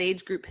out of that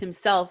age group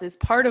himself is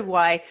part of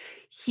why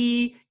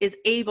he is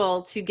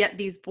able to get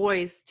these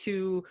boys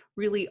to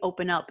really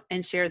open up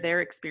and share their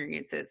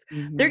experiences.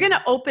 They're going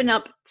to open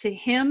up to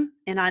him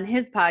and on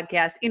his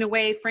podcast in a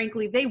way,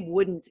 frankly, they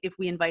wouldn't if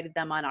we invited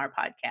them on our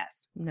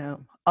podcast.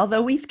 No,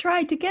 although we've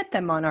tried to get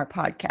them on our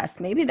podcast.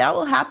 Maybe that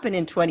will happen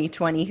in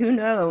 2020. Who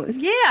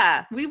knows?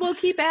 Yeah, we will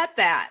keep at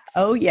that.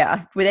 Oh,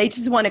 yeah. They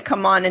just want to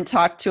come on and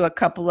talk to a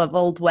couple of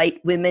old white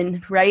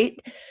women, right?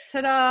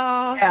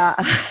 Ta-da. Yeah.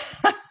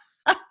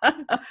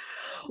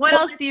 What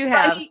else do you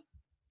have?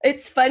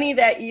 It's funny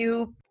that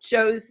you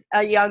chose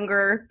a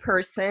younger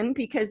person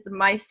because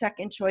my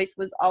second choice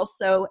was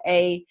also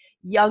a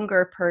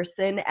younger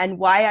person. And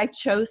why I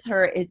chose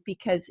her is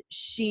because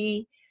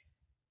she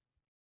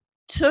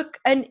took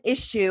an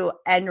issue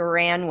and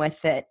ran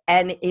with it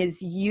and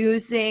is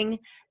using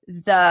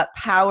the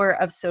power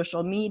of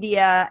social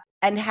media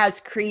and has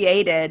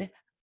created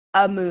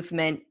a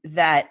movement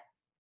that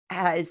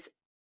has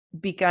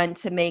begun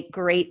to make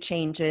great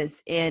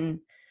changes in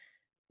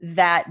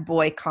that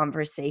boy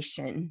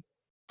conversation.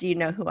 Do you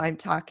know who I'm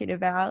talking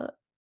about?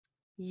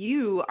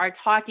 You are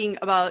talking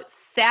about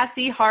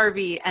Sassy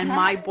Harvey and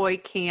My Boy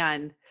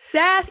Can.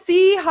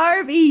 Sassy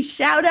Harvey.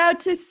 Shout out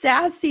to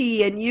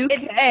Sassy in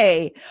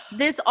UK.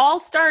 This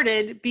all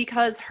started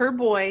because her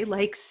boy,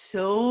 like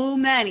so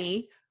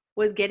many,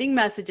 was getting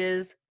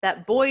messages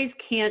that boys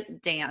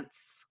can't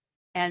dance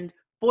and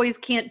boys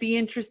can't be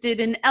interested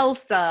in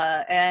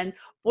Elsa and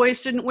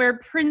boys shouldn't wear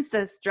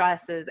princess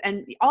dresses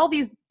and all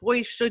these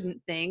boys shouldn't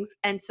things.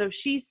 And so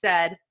she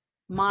said,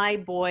 my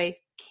boy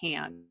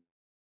can.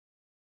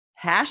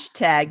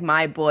 Hashtag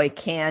my boy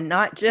can,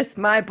 not just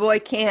my boy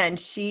can.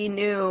 She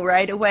knew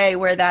right away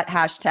where that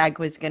hashtag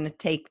was going to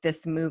take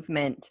this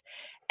movement.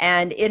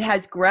 And it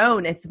has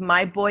grown. It's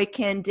My Boy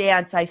Can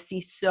Dance. I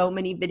see so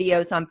many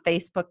videos on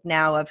Facebook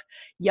now of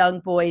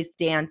young boys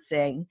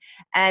dancing.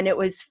 And it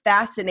was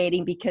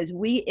fascinating because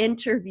we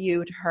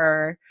interviewed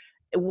her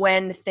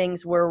when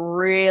things were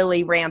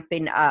really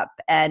ramping up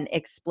and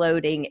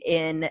exploding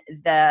in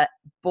the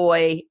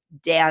boy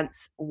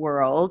dance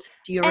world.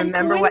 Do you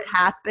remember what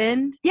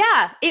happened?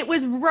 Yeah, it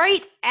was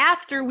right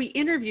after we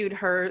interviewed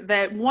her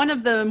that one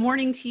of the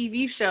morning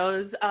TV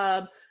shows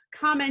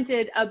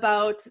commented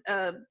about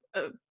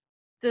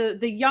the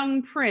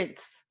young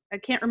prince. I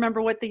can't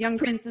remember what the young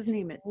prince's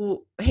name is.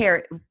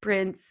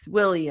 Prince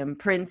William,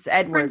 Prince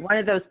Edward, one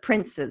of those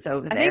princes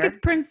over there. I think it's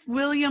Prince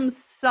William's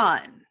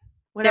son,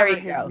 whatever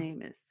his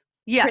name is.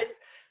 Yes.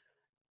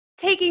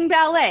 Taking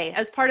ballet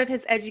as part of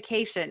his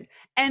education.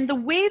 And the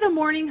way the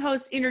morning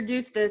host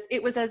introduced this,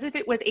 it was as if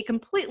it was a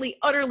completely,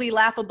 utterly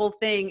laughable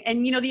thing.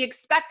 And, you know, the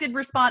expected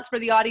response for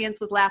the audience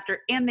was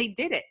laughter, and they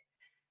did it.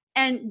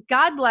 And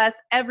God bless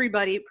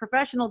everybody,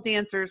 professional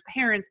dancers,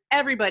 parents,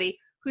 everybody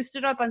who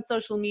stood up on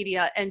social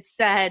media and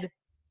said,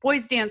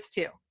 boys dance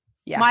too.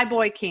 Yeah. My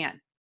boy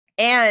can.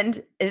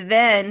 And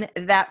then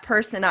that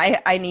person,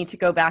 I need to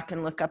go back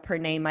and look up her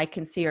name. I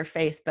can see her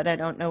face, but I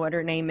don't know what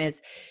her name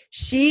is.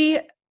 She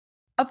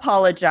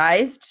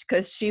apologized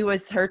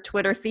because her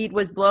Twitter feed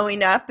was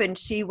blowing up and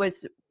she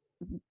was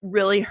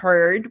really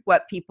heard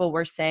what people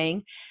were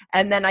saying.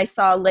 And then I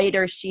saw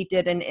later she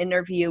did an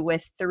interview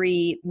with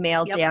 3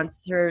 male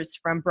dancers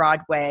from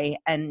Broadway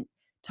and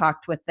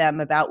talked with them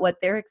about what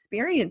their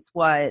experience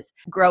was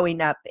growing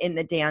up in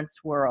the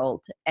dance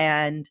world.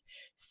 And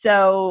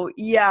so,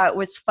 yeah, it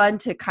was fun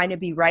to kind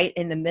of be right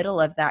in the middle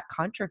of that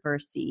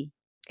controversy.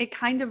 It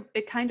kind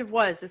of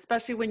was,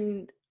 especially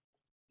when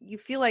you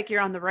feel like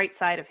you're on the right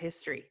side of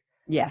history.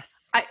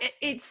 Yes.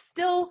 It's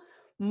still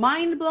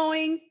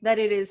mind-blowing that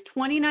it is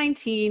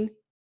 2019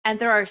 and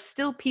there are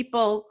still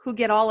people who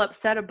get all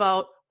upset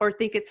about or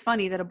think it's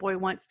funny that a boy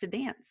wants to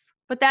dance.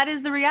 But that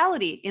is the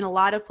reality in a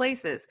lot of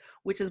places,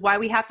 which is why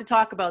we have to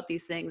talk about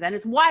these things. And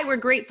it's why we're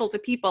grateful to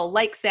people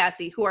like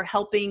Sassy who are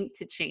helping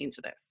to change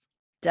this.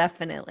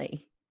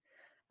 Definitely.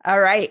 All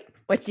right.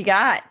 What you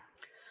got?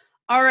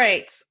 All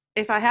right.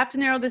 If I have to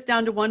narrow this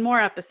down to one more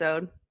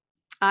episode,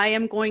 I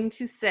am going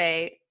to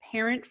say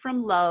Parent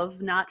from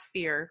Love, Not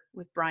Fear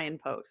with Brian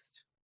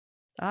Post.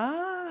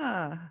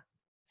 Ah.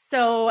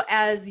 So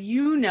as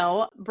you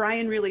know,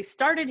 Brian really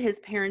started his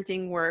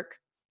parenting work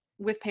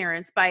with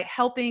parents by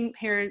helping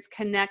parents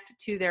connect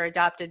to their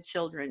adopted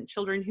children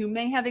who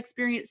may have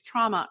experienced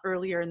trauma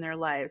earlier in their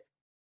lives.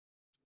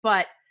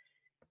 But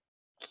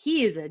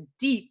he is a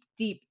deep,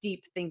 deep,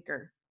 deep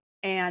thinker.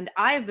 And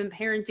I have been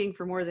parenting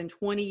for more than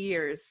 20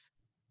 years.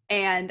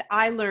 And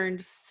I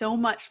learned so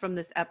much from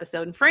this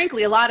episode. And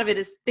frankly, a lot of it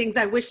is things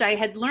I wish I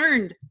had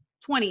learned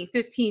 20,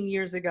 15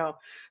 years ago.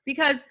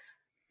 Because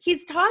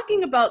he's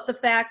talking about the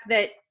fact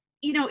that,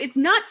 you know, it's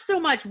not so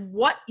much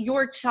what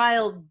your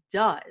child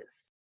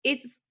does.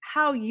 It's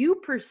how you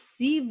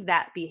perceive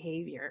that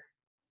behavior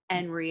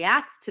and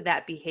react to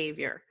that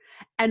behavior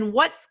and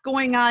what's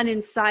going on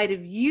inside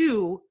of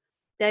you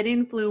that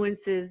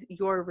influences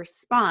your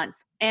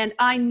response. And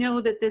I know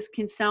that this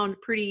can sound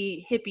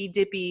pretty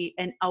hippy-dippy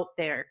and out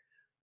there.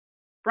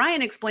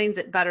 Brian explains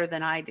it better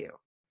than I do.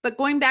 But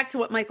going back to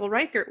what Michael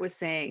Reichert was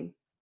saying,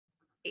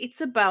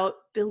 It's about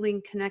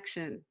building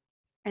connection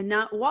and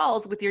not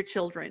walls with your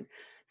children.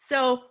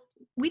 So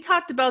we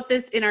talked about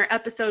this in our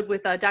episode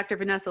with Dr.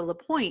 Vanessa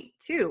Lapointe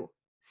too.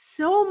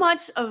 So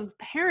much of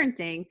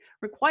parenting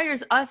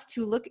requires us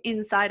to look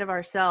inside of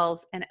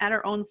ourselves and at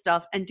our own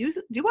stuff and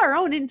do our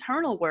own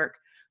internal work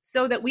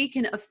so that we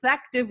can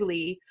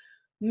effectively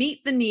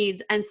meet the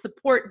needs and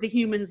support the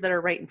humans that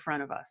are right in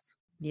front of us.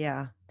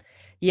 Yeah.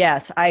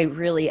 Yes, I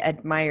really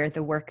admire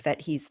the work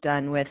that he's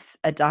done with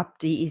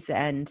adoptees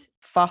and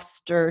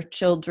foster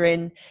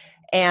children,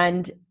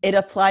 and it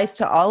applies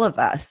to all of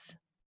us.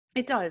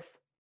 It does.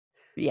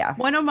 Yeah.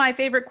 One of my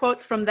favorite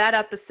quotes from that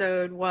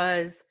episode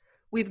was,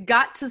 "We've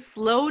got to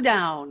slow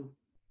down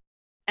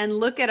and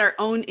look at our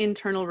own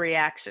internal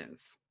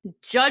reactions.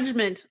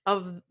 Judgment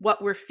of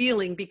what we're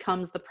feeling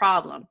becomes the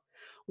problem.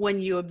 When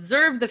you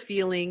observe the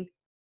feeling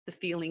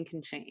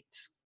can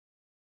change."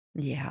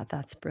 Yeah,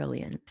 that's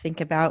brilliant. Think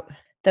about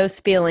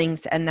those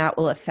feelings and that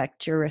will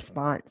affect your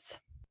response.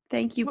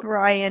 Thank you,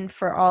 Brian,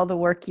 for all the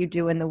work you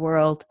do in the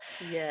world.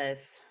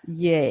 Yes.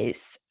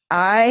 Yes.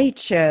 I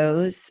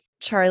chose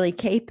Charlie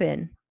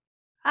Capon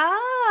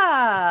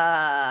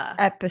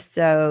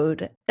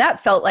episode. That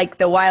felt like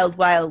the Wild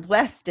Wild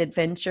West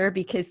adventure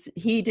because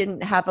he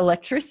didn't have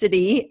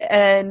electricity.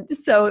 And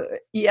so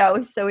we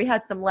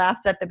had some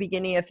laughs at the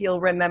beginning. If you'll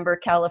remember,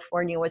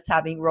 California was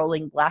having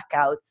rolling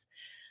blackouts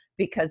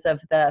because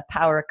of the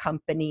power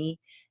company.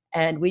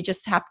 And we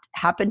just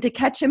happened to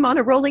catch him on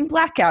a rolling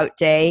blackout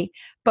day.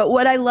 But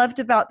what I loved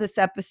about this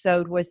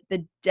episode was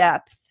the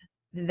depth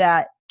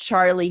that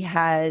Charlie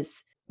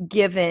has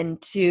given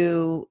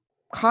to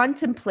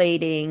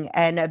contemplating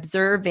and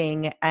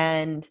observing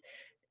and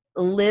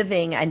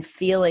living and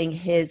feeling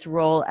his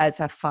role as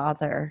a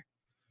father.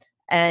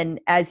 And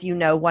as you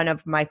know, one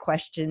of my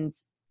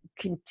questions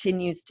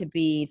continues to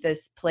be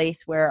this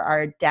place where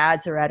our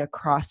dads are at a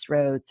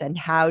crossroads, and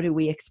how do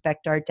we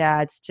expect our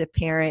dads to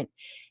parent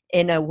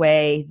in a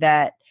way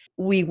that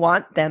we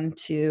want them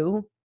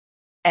to,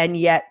 and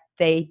yet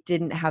they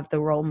didn't have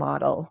the role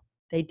model.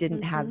 They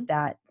didn't have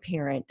that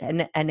parent.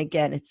 And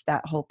again, it's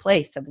that whole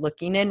place of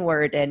looking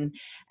inward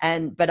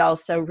but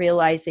also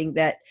realizing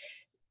that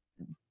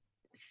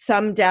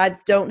some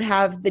dads don't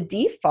have the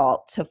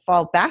default to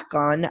fall back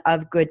on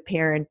of good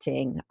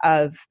parenting,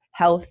 of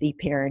healthy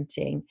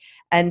parenting.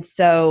 And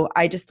so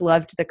I just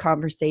loved the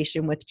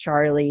conversation with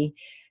Charlie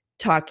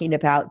talking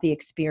about the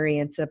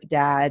experience of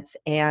dads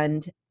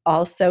and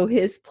also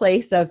his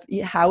place of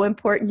how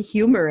important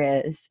humor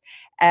is,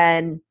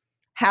 and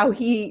how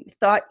he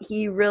thought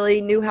he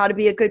really knew how to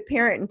be a good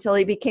parent until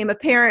he became a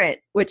parent,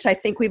 which I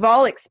think we've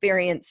all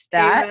experienced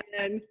that.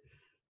 Amen.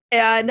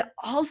 And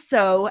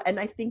also, and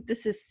I think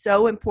this is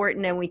so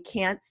important and we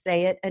can't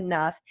say it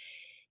enough,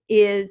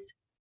 is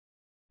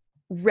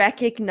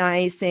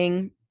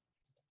recognizing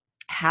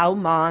how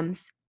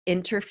moms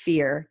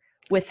interfere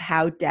with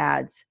how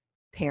dads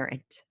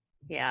parent.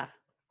 Yeah.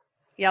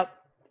 Yep.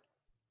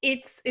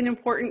 It's an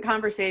important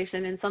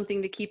conversation and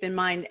something to keep in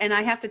mind. And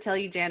I have to tell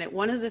you, Janet,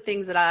 one of the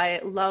things that I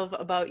love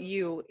about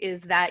you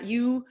is that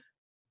you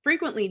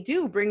frequently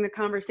do bring the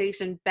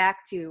conversation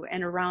back to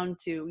and around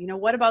to,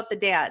 what about the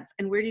dads,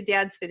 and where do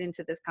dads fit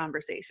into this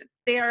conversation?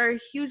 They are a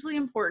hugely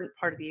important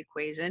part of the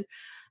equation.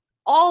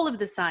 All of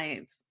the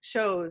science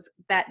shows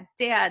that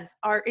dads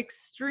are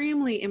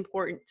extremely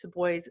important to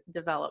boys'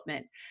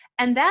 development.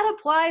 And that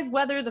applies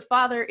whether the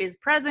father is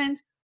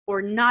present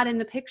or not in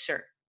the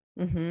picture.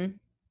 Mm-hmm.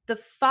 The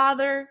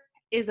father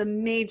is a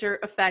major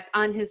effect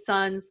on his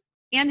sons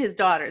and his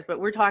daughters, but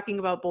we're talking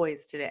about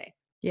boys today.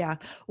 Yeah.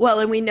 Well,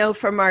 and we know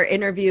from our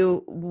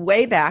interview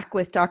way back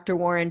with Dr.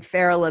 Warren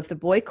Farrell of the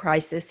Boy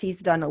Crisis, he's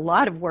done a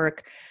lot of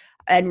work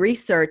and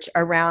research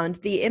around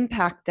the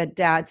impact that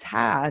dads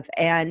have.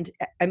 And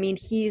I mean,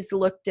 he's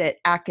looked at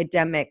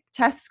academic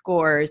test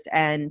scores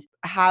and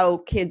how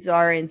kids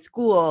are in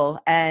school.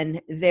 And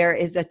there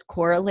is a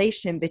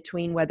correlation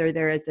between whether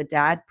there is a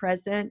dad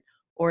present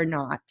or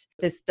not.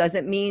 This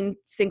doesn't mean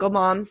single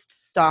moms,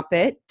 stop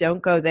it.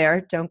 Don't go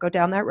there. Don't go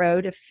down that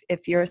road.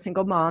 If you're a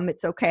single mom,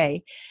 it's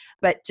okay.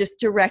 But just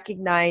to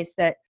recognize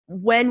that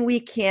when we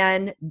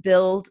can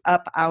build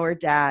up our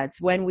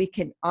dads, when we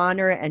can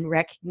honor and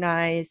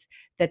recognize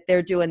that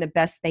they're doing the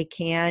best they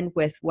can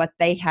with what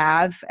they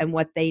have and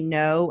what they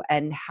know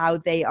and how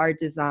they are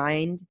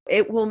designed,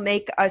 it will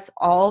make us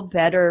all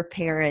better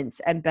parents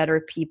and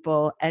better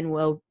people, and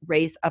will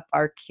raise up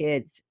our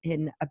kids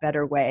in a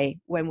better way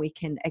when we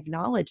can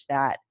acknowledge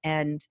that.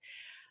 And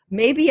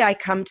maybe I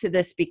come to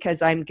this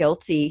because I'm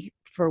guilty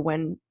for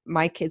when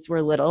my kids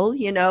were little,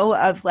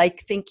 of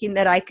like thinking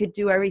that I could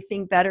do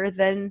everything better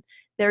than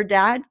their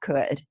dad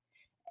could.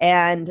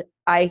 And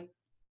I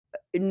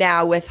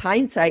now with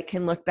hindsight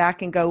can look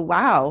back and go,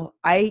 wow,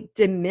 I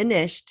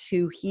diminished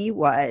who he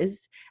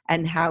was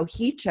and how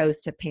he chose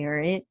to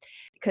parent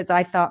because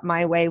I thought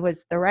my way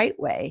was the right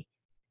way.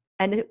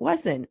 And it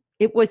wasn't.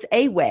 It was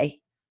a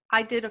way.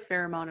 I did a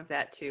fair amount of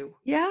that too.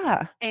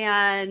 Yeah.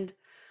 And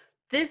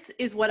this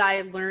is what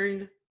I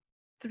learned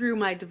through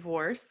my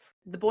divorce.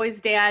 The boy's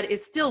dad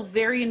is still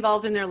very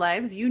involved in their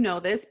lives. You know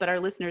this, but our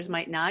listeners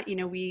might not. You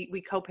know,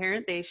 we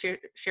co-parent, they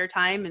share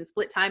time and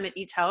split time at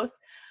each house.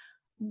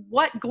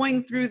 What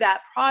going through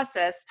that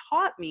process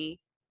taught me,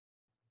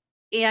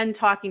 and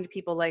talking to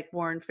people like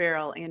Warren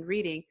Farrell and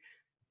reading,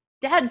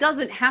 Dad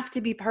doesn't have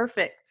to be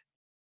perfect.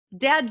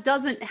 Dad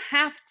doesn't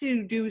have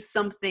to do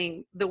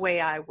something the way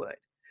I would.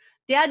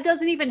 Dad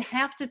doesn't even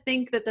have to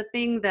think that the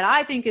thing that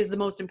I think is the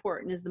most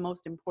important is the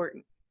most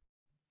important.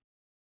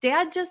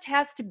 Dad just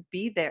has to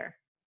be there.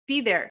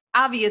 Be there.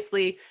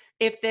 Obviously,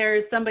 if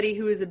there's somebody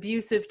who is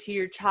abusive to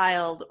your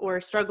child or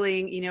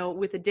struggling, you know,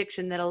 with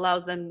addiction that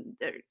allows them,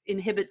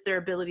 inhibits their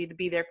ability to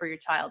be there for your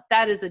child,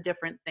 that is a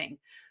different thing.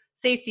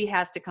 Safety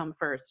has to come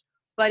first.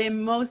 But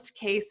in most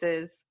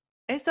cases,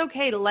 it's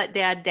okay to let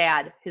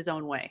dad his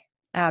own way.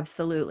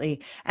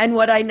 Absolutely. And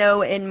what I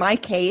know in my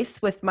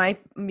case with my,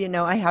 you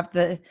know, I have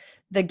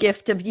the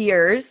gift of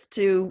years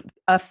to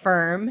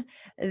affirm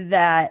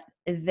that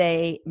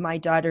my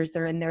daughters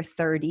are in their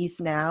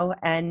 30s now,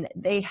 and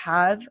they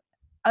have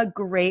a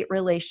great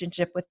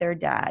relationship with their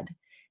dad.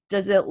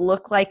 Does it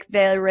look like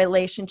the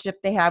relationship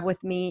they have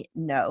with me?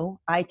 No.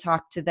 I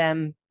talk to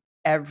them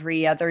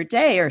every other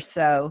day or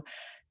so.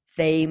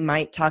 They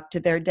might talk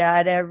to their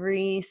dad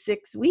every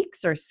 6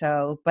 weeks or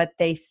so, but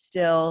they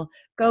still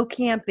go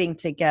camping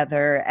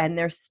together, and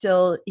they're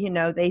still, you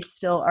know, they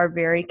still are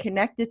very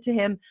connected to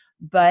him,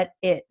 but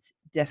it's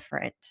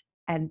different.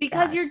 And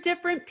because you're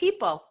different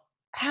people.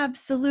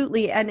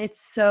 Absolutely. And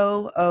it's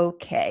so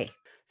okay.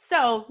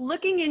 So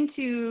looking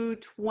into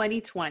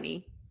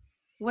 2020,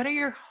 what are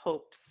your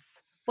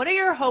hopes? What are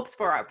your hopes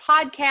for our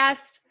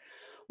podcast?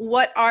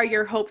 What are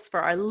your hopes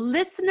for our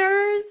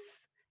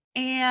listeners?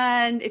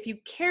 And if you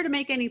care to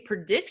make any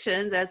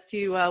predictions as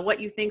to what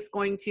you think is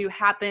going to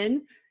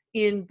happen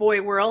in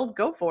boy world,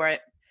 go for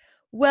it.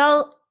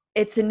 Well,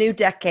 it's a new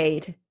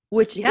decade,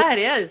 which it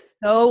is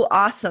so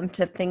awesome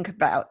to think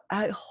about.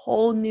 A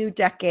whole new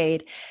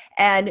decade.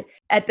 And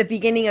at the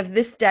beginning of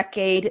this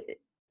decade,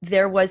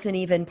 there wasn't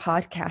even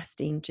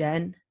podcasting,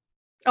 Jen.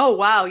 Oh,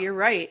 wow. You're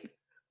right.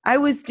 I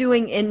was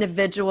doing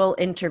individual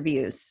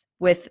interviews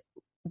with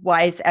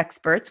wise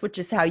experts, which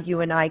is how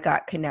you and I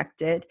got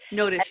connected.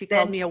 Notice she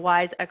called me a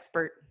wise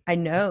expert. I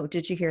know.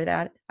 Did you hear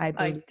that? I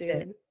did.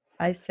 It.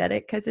 I said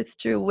it because it's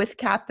true, with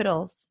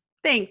capitals.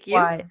 Thank you.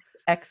 Wise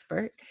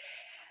expert.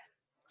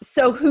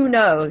 So who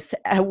knows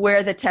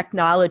where the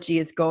technology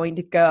is going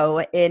to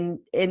go in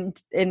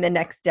the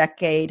next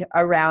decade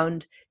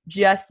around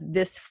just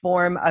this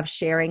form of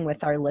sharing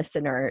with our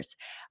listeners.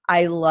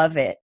 I love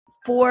it.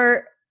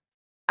 For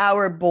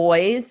our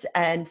boys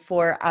and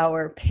for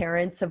our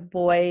parents of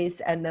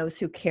boys and those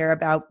who care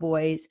about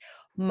boys,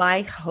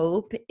 my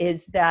hope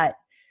is that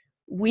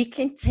we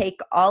can take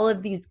all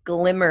of these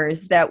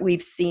glimmers that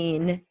we've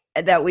seen,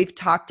 that we've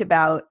talked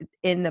about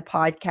in the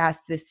podcast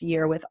this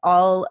year with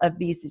all of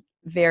these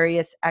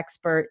various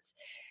experts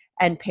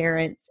and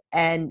parents,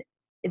 and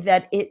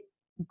that it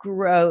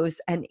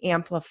grows and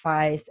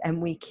amplifies, and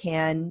we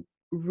can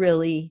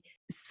really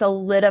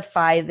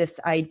solidify this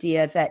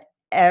idea that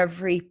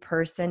every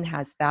person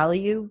has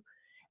value.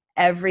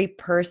 Every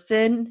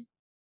person,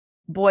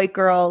 boy,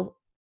 girl,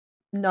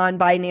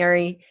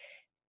 non-binary,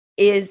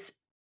 is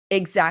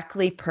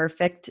exactly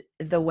perfect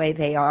the way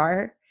they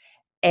are.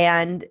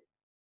 And,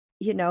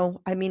 you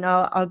know, I mean,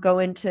 I'll go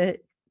into,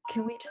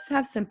 can we just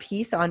have some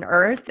peace on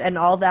earth and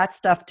all that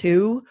stuff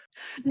too?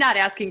 Not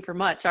asking for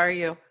much, are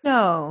you?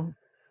 No.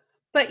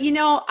 But, you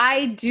know,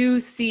 I do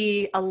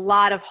see a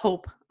lot of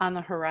hope on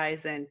the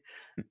horizon.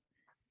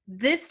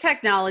 This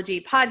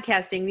technology,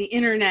 podcasting, the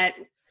internet,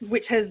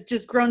 which has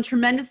just grown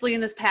tremendously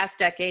in this past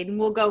decade and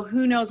will go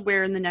who knows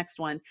where in the next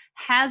one,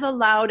 has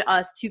allowed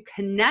us to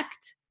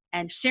connect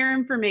and share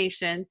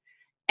information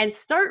and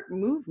start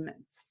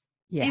movements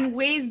in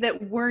ways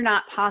that were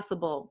not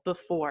possible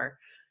before.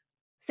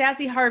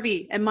 Sassy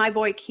Harvey and My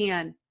Boy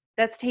Can,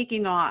 that's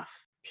taking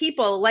off.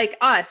 People like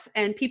us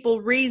and people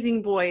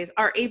raising boys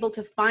are able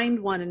to find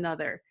one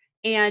another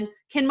and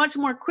can much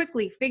more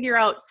quickly figure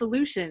out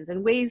solutions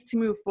and ways to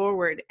move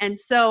forward. And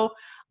so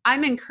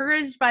I'm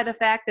encouraged by the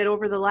fact that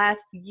over the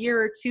last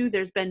year or two,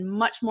 there's been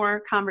much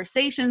more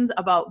conversations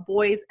about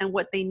boys and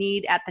what they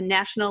need at the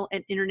national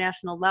and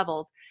international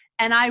levels.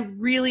 And I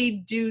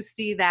really do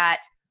see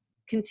that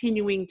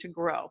continuing to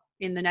grow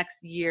in the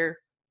next year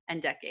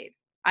and decade.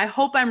 I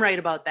hope I'm right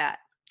about that.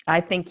 I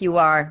think you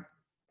are.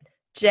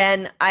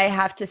 Jen, I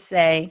have to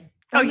say.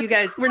 Oh, you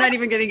guys, we're not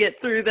even going to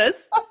get through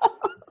this.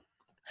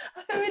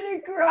 I'm going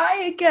to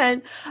cry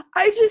again.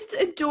 I just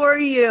adore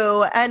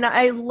you. And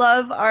I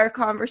love our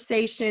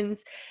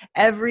conversations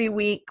every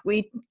week.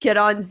 We get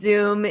on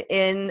Zoom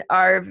in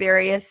our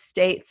various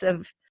states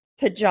of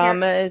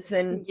pajamas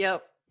and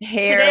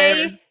hair.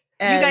 Today,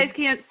 you guys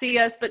can't see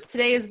us, but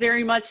today is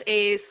very much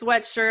a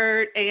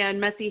sweatshirt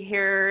and messy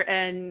hair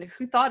and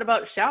who thought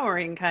about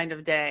showering kind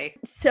of day.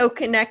 So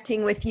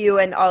connecting with you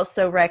and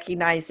also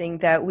recognizing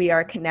that we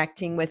are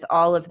connecting with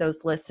all of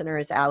those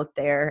listeners out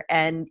there.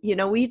 And, you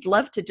know, we'd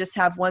love to just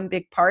have one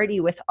big party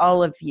with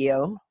all of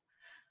you.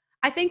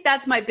 I think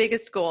that's my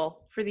biggest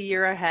goal for the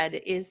year ahead,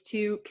 is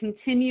to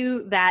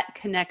continue that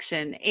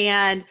connection.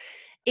 And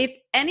if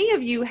any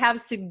of you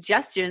have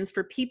suggestions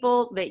for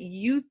people that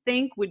you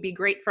think would be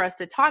great for us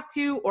to talk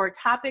to, or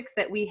topics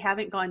that we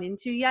haven't gone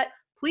into yet,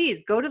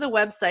 please go to the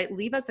website,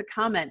 leave us a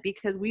comment,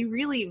 because we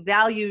really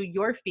value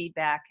your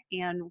feedback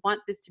and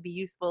want this to be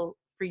useful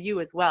for you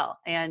as well.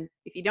 And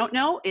if you don't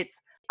know, it's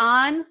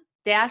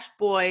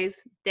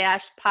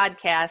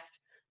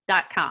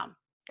on-boys-podcast.com.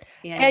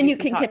 And you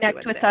can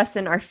connect with us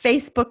in our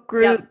Facebook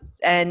groups,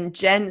 and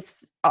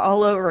Jen's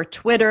all over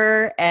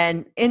Twitter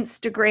and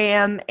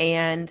Instagram.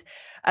 And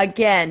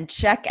again,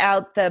 check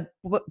out the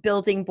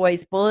Building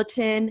Boys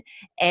Bulletin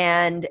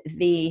and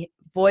the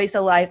Boys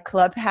Alive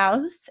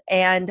Clubhouse.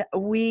 And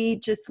we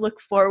just look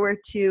forward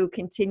to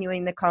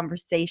continuing the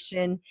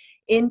conversation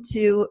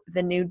into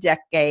the new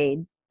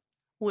decade.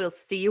 We'll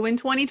see you in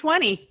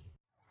 2020.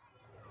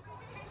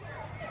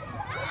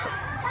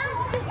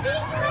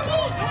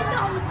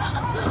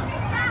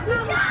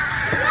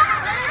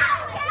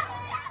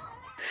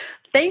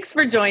 Thanks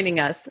for joining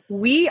us.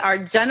 We are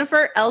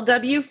Jennifer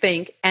L.W.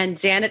 Fink and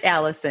Janet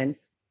Allison,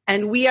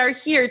 and we are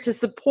here to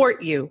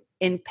support you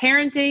in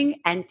parenting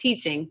and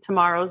teaching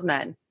tomorrow's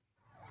men.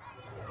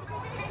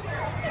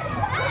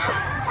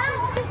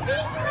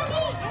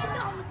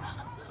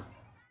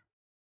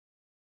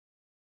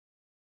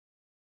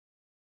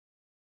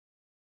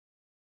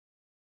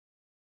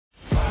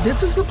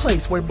 This is the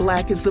place where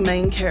Black is the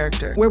main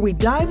character, where we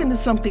dive into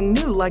something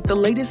new like the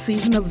latest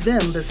season of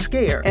Them, The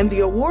Scare, and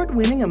the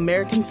award-winning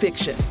American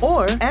Fiction.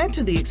 Or add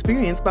to the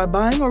experience by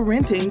buying or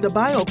renting the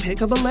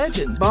biopic of a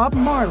legend, Bob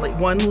Marley,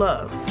 One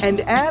Love. And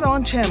add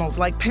on channels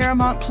like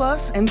Paramount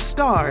Plus and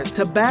Stars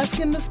to bask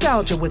in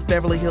nostalgia with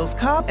Beverly Hills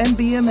Cop and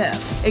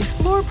BMF.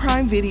 Explore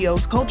Prime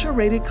Video's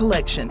culture-rated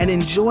collection and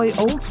enjoy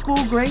old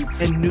school greats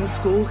and new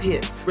school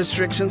hits.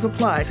 Restrictions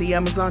apply. See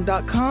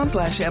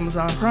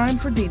Amazon.com/Amazon Prime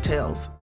for details.